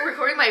should start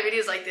recording my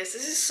videos like this.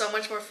 This is so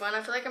much more fun.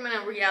 I feel like I'm in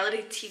a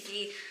reality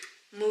TV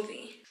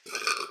movie.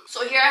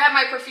 So here I have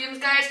my perfumes,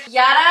 guys.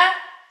 Yara,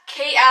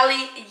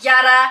 K-Ali,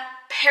 Yara,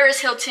 Paris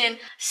Hilton,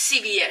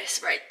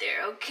 CVS right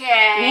there,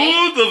 okay?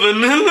 Ooh, the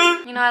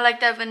vanilla? You know, I like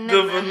that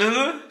vanilla. The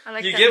vanilla? I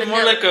like you that give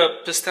vanilla. more like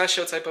a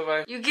pistachio type of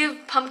vibe. You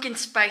give pumpkin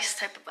spice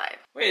type of vibe.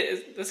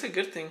 Wait, that's a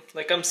good thing.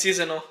 Like, I'm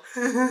seasonal.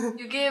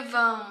 You give,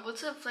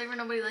 what's the flavor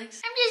nobody likes?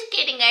 I'm just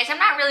kidding, guys. I'm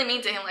not really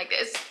mean to him like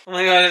this. Oh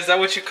my god, is that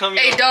what you come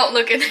Hey, don't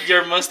look at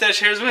your mustache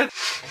hairs with?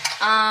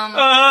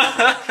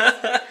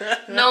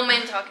 No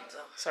men talking.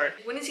 Sorry.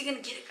 When is he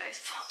gonna get it, guys?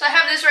 So I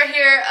have this right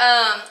here,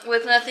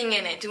 with nothing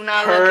in it. Do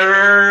not look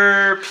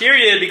at it.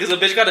 Period, because the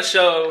bitch got a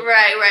show.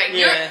 Right.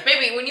 Yeah.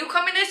 Baby, when you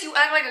come in this, you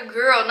act like a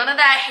girl. None of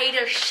that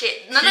hater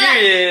shit. None of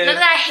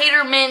that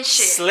hater men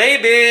shit. Slay,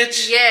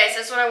 bitch. Yes,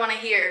 that's what I want to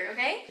hear.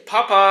 Okay.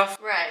 Pop off.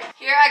 Right.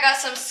 Here I got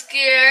some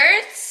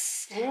skirts.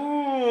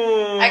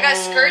 Ooh. I got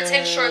skirts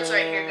and shorts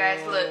right here,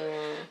 guys. Look.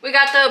 We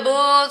got the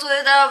boots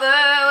with the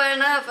fur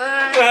and the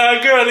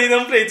fur. Girly,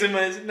 don't play too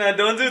much. Nah,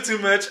 don't do too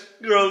much.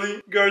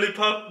 Girly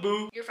pop,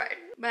 boo. You're fired.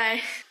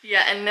 Bye.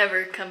 Yeah, and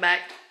never come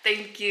back.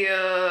 Thank you.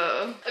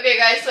 Okay,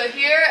 guys, so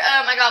here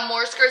I got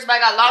more skirts, but I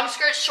got long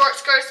skirts, short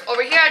skirts.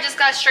 Over here, I just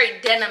got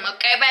straight denim,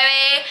 okay,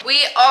 baby?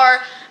 We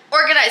are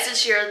organized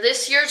this year.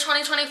 This year,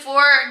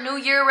 2024, New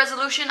Year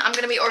resolution, I'm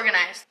gonna be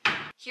organized.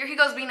 Here he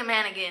goes being a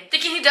man again.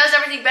 Thinking he does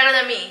everything better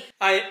than me.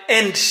 I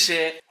end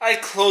shit. I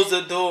close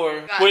the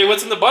door. God. Wait,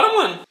 what's in the bottom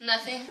one?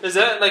 Nothing. Is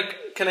that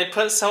like, can I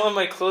put some of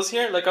my clothes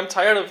here? Like, I'm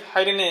tired of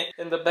hiding it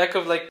in the back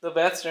of like the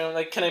bathroom.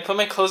 Like, can I put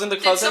my clothes in the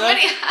closet? Did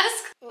somebody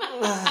ask?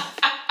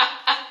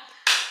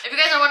 If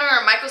you guys are wondering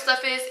where Michael's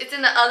stuff is, it's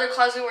in the other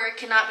closet where it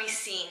cannot be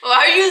seen. Why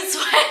are you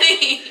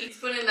sweating? He's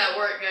putting in that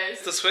work, guys.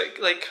 The sweat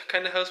like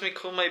kind of helps me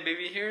cool my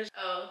baby hairs.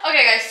 Oh.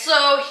 Okay, guys,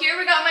 so here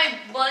we got my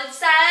blood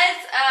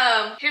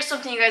size. Here's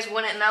something you guys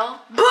wouldn't know.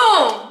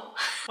 Boom!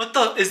 What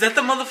the? Is that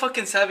the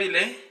motherfucking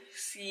Savile?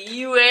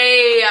 Sí,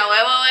 wey, a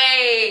huevo,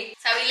 wey.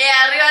 Savile,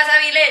 arriba,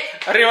 Savile.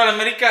 Arriba la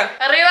América.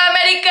 Arriba,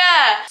 America.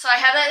 So I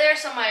have that there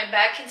so my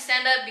bag can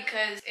stand up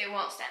because it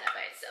won't stand up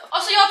by itself.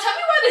 Also, y'all, tell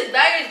me why this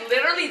bag is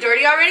literally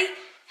dirty already.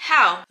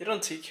 How? You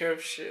don't take care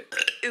of shit.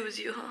 It was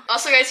you, huh?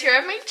 Also, guys, here I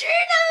have my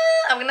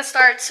journal. I'm gonna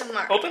start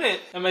tomorrow. Open it.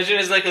 Imagine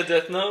it's like a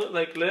Death Note,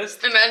 like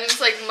list. Imagine it's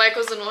like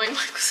Michael's annoying.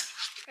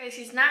 Guys,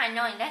 he's not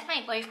annoying. That's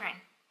my boyfriend.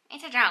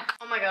 It's a joke.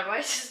 Oh my god, why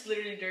is this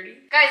literally dirty?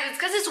 Guys, it's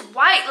because it's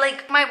white.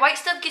 Like, my white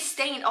stuff gets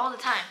stained all the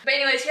time. But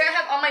anyways, here I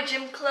have all my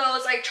gym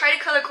clothes. I try to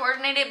color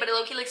coordinate it, but it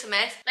low-key looks a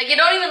mess. Like, it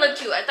don't even look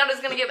cute. I thought it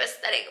was gonna give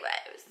aesthetic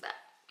vibes, but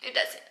it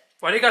doesn't.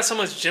 Why do you got so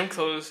much gym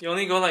clothes? You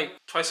only go like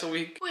twice a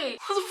week. Wait,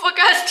 who the fuck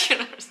asked you?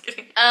 No, I'm just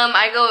kidding.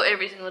 I go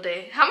every single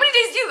day. How many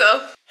days do you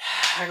go?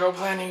 I go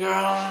plenty, girl.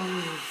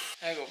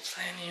 I go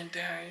plenty of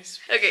days.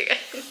 Okay,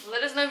 guys.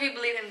 Let us know if you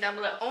believe him down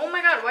below. Oh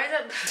my god, why is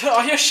that?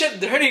 All your shit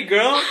dirty,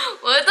 girl.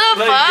 What the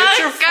like, fuck? Get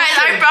your Guys,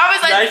 I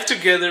promise life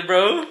together,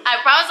 bro.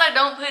 I promise I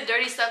don't put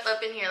dirty stuff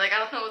up in here. Like, I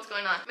don't know what's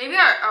going on. Maybe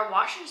our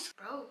washer's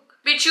broke.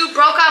 Bitch, you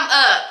broke, I'm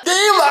up. Damn,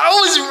 I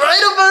was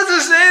right about to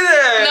say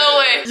that.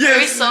 No way.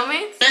 Yes. Are we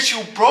soulmates? Bitch,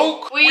 you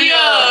broke. We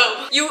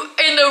up. You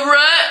in the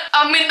rut,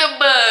 I'm in the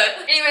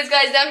bud. Anyways,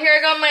 guys, down here I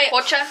got my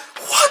pocha.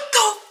 What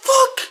the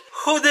fuck?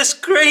 Who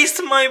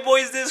disgraced my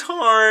voice this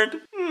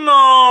hard?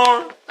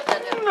 No. Put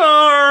that down.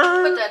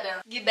 No. Put that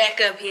down. Get back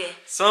up here.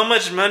 So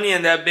much money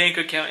in that bank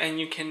account and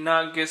you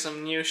cannot get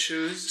some new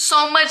shoes.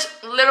 So much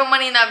little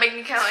money in that bank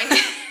account.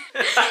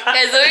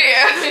 Guys, over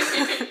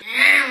here.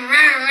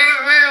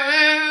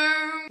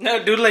 Now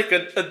do like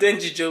a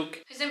Denji joke.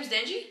 His name's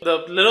Denji?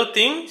 The little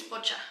thing?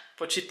 Pocha.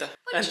 Pochita.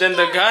 And then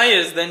the guy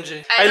is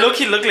Denji. I I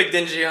low-key look like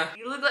Denji, huh?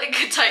 You look like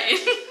a Titan.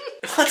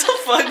 What the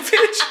fuck,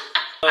 bitch?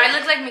 I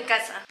look like mi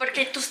casa.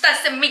 Porque tú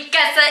estás en mi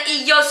casa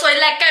y yo soy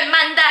la que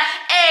manda.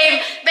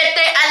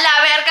 Vete a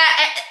la verga.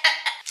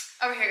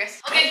 Over here,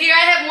 guys. Okay, here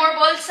I have more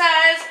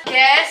bolsas.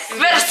 Yes.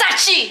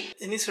 Versace.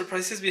 Any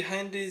surprises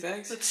behind these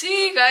bags? Let's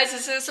see, guys.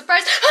 This is a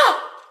surprise.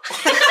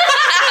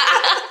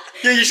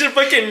 Yeah, you should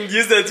fucking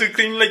use that to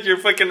clean like your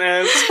fucking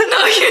ass.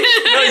 No, you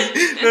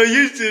should. No,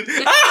 you should.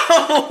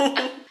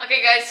 Ow! Okay,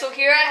 Okay guys, so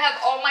here I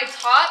have all my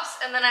tops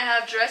and then I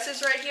have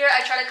dresses right here.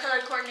 I try to color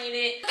coordinate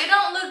it. It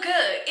don't look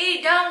good.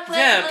 It don't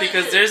Yeah, look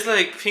because good. there's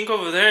like pink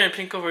over there and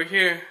pink over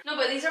here. No,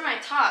 but these are my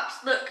tops.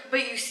 Look,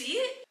 but you see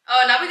it?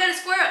 Oh, now we gotta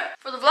square up.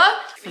 For the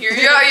vlog? You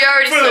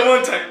already For the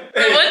one time.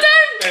 For the one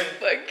time? Hey,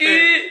 Fuck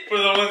hey, it.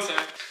 for the one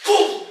time.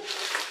 Boom!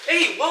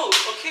 Hey, whoa,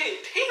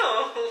 okay,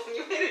 damn.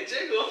 You made it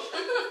jiggle.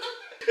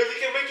 If you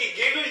can make it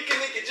giggle, you can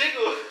make it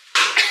jiggle.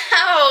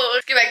 Ow,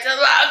 let's get back to the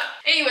vlog.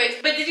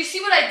 Anyways, but did you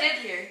see what I did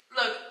here?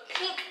 Look,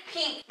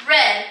 pink,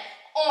 red,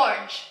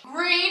 orange,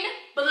 green,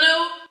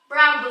 blue,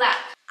 brown, black.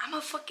 I'm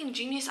a fucking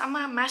genius. I'm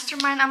a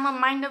mastermind. I'm a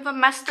mind of a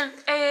master.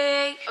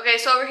 Hey. Okay,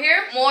 so over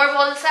here, more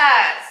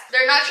bolsas.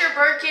 They're not your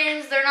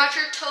Birkins. They're not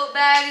your tote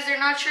bags. They're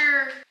not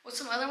your... What's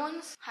some other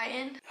ones?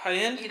 High-end?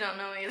 High-end? You don't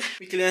know either.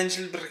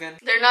 Michelangelo Bergan.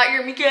 They're not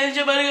your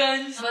Michelangelo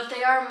Bergans. But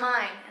they are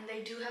mine. And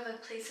they do have a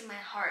place in my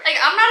heart. Like,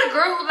 I'm not a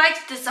girl who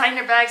likes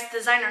designer bags,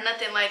 designer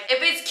nothing. Like,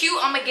 if it's cute,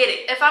 I'm gonna get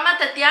it. If I'm at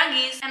the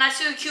tianguis and I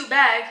see a cute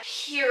bag,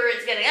 here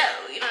it's gonna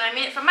go. You know what I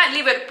mean? If I'm at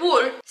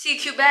Liverpool, see a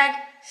cute bag,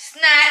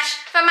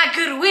 snatch. If I'm at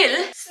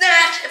Goodwill,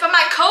 snatch. If I'm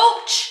at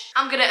Coach,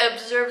 I'm gonna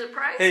observe the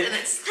price and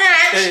then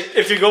snatch. Hey,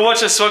 if you go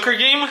watch a soccer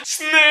game,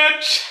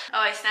 snatch. Oh,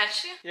 I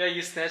snatched you? Yeah,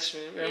 you snatched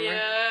me, remember?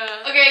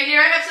 Yeah. Okay,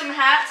 here I have some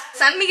hats.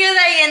 San Miguel de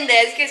Allende.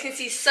 As you guys can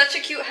see, such a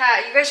cute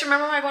hat. You guys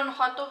remember my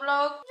Guanajuato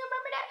vlog? You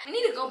remember that? We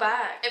need to go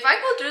back. If I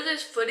go through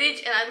this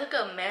footage and I look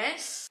a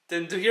mess,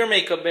 then do your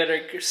makeup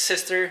better,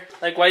 sister.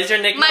 Like, why is your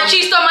neck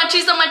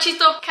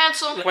Machisto.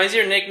 Cancel. Why is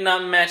your neck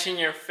not matching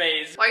your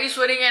face? Why are you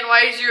sweating and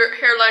why is your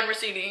hairline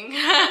receding?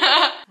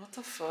 What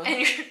the fuck? And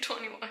you're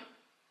 21.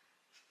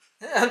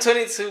 I'm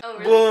 22. Oh,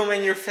 really? Boom,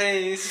 in your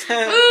face.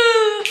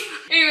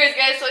 Anyways,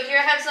 guys, so here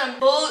I have some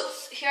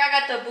boots. Here I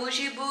got the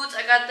bougie boots.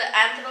 I got the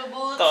anthro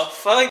boots. The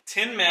fuck?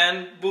 Tin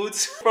Man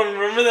boots from,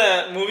 remember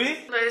that movie?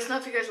 Let us know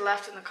if you guys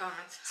laughed in the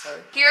comments.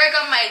 Sorry. Here I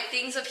got my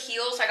things of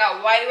heels. I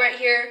got white right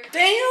here.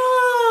 Damn!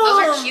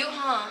 Those are cute,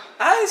 huh?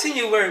 I seen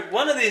you wear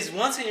one of these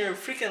once in your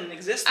freaking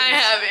existence. I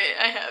have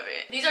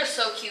it. These are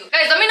so cute.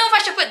 Guys, let me know if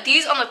I should put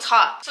these on the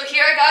top. So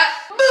here I got,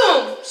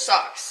 boom,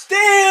 socks.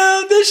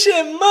 Damn, this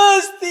shit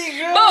musty,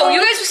 girl. Oh,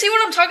 you guys see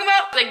what I'm talking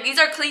about? Like, these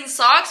are clean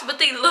socks, but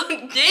they look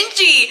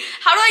dingy.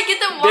 How do I get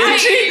them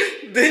white?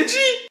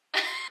 Dingy?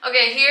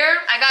 Okay,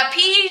 here I got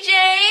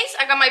PJs.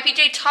 I got my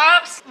PJ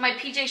tops, my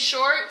PJ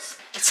shorts.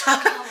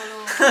 Sorry.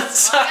 No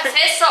hagas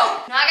eso,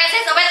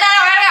 vete a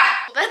la verga.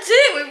 That's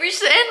it. We reached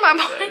the end, my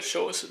boy.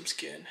 Show us some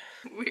skin.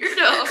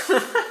 Weirdo.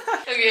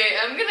 Okay,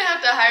 I'm gonna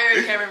have to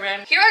hire a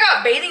cameraman. Here I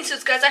got bathing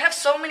suits, guys. I have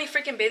so many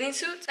freaking bathing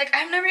suits. Like,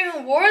 I've never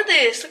even wore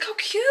this. Look how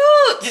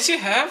cute. Yes, you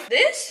have.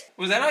 This?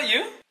 Was that not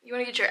you? You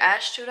wanna get your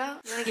ass chewed out?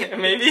 You wanna get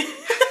Maybe.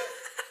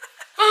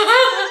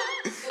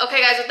 Okay,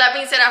 guys, with that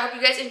being said, I hope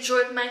you guys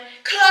enjoyed my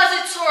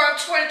closet tour of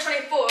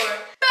 2024.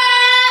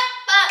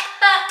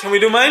 Can we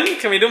do mine?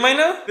 Can we do mine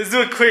now? Let's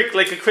do a quick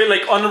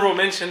honorable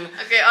mention.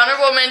 Okay,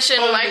 honorable mention,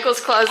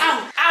 Michael's closet.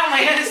 Ow, my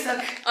head is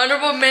stuck.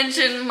 Honorable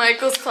mention,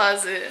 Michael's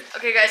closet.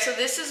 Okay, guys, so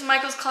this is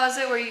Michael's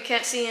closet where you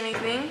can't see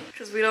anything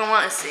because we don't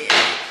want to see it.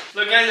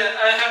 Look, guys,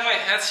 I have my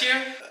hats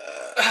here.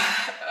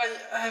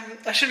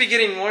 I should be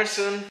getting more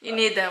soon. You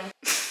need them.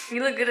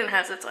 You look good in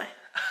hats, that's why.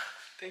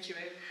 Thank you,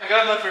 babe. I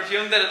got my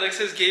perfume that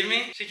Alexis gave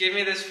me. She gave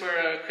me this for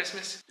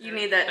Christmas. You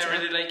need that too. I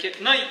really like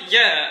it. No,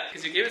 yeah,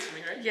 because you gave it to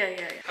me, right?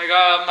 Yeah. I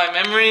got my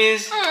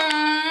memories.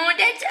 Oh,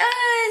 that's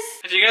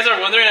us. If you guys are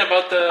wondering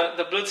about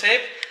the blue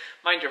tape,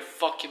 mind your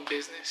fucking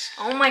business.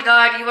 Oh my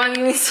god, you want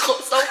to give me so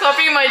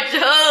copying my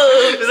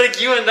jokes. It's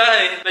like you and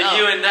I.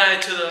 You and I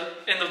to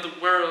the end of the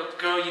world.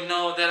 Girl, you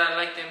know that I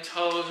like them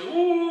toes.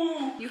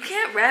 Ooh. You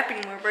can't rap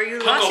anymore, bro. You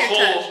Poke lost a your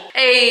hole. touch.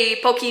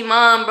 Hey,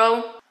 Pokemon,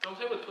 bro. Don't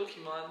play with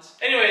Pokemons.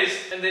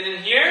 Anyways, and then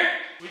in here,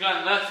 we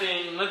got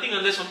nothing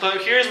on this one.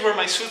 But here's where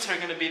my suits are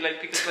gonna be, like,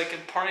 because like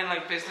important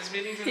like business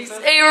meetings and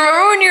stuff. Hey,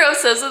 remember when you're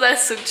obsessed with that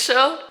suit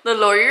show? The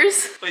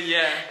Lawyers? But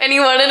yeah. And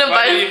you wanted to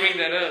Why buy... did you bring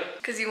that up?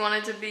 Because you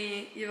wanted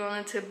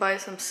to buy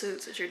some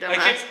suits with your dumb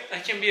ass. I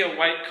can be a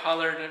white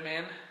collared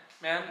man.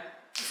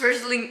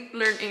 First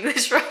learn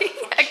English, right?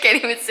 I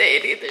can't even say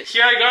it either.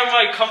 Here I got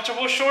my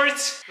comfortable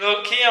shorts.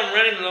 Low key, I'm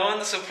running low on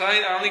the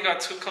supply. I only got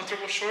 2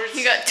 comfortable shorts.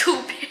 You got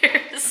 2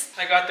 pairs.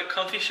 I got the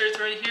comfy shirts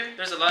right here.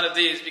 There's a lot of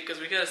these because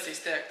we gotta stay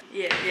stacked.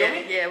 Yeah,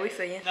 we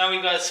feel you. Now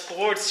we got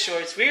sports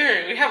shorts. We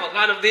have a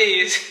lot of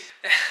these.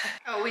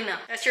 Oh, we know.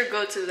 That's your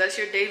go-to. That's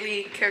your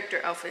daily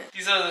character outfit.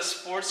 These are the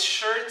sports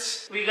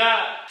shirts. We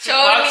got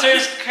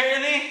Boxers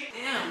currently.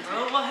 Damn,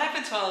 bro, what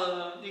happened to all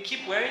of them? You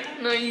keep wearing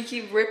them? No, you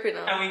keep ripping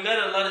them. And we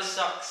got a lot of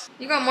socks.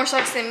 You got more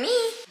socks than me.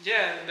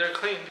 Yeah, they're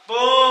clean.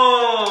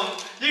 Boom!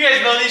 You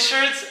guys know these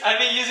shirts? I've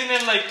been using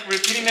them, like,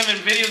 repeating them in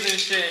videos and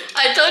shit.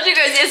 I told you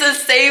guys it's the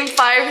same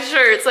 5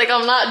 shirts. Like,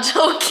 I'm not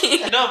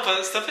joking. No,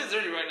 but stuff is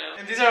dirty right now.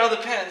 And these are all the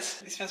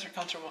pants. These pants are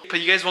comfortable. But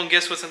you guys won't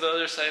guess what's on the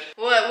other side.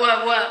 What?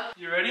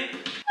 You ready?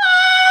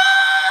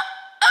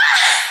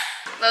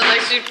 That's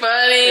actually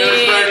funny. It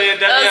was funny.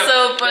 That's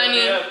so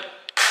funny.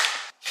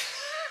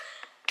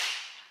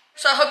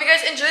 So I hope you guys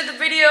enjoyed the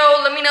video.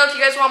 Let me know if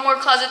you guys want more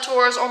closet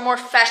tours or more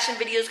fashion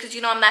videos, because you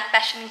know I'm that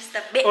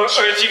fashionista bitch. Or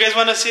if you guys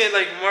want to see it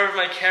like more of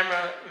my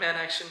cameraman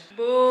action.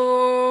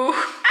 Boo.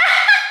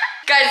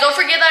 Guys, don't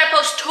forget that I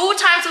post 2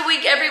 times a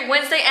week, every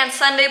Wednesday and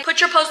Sunday. Put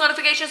your post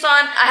notifications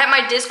on. I have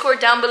my Discord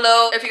down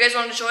below if you guys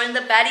want to join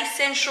the Baddie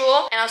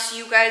Central. And I'll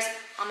see you guys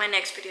on my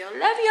next video.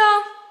 Love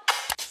y'all.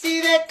 Si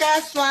de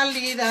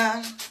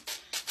casualidad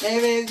me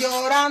ves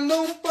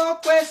llorando un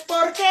poco es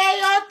porque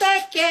yo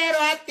te quiero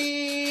a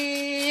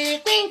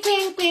ti. Queen,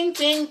 queen, queen,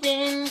 queen, queen.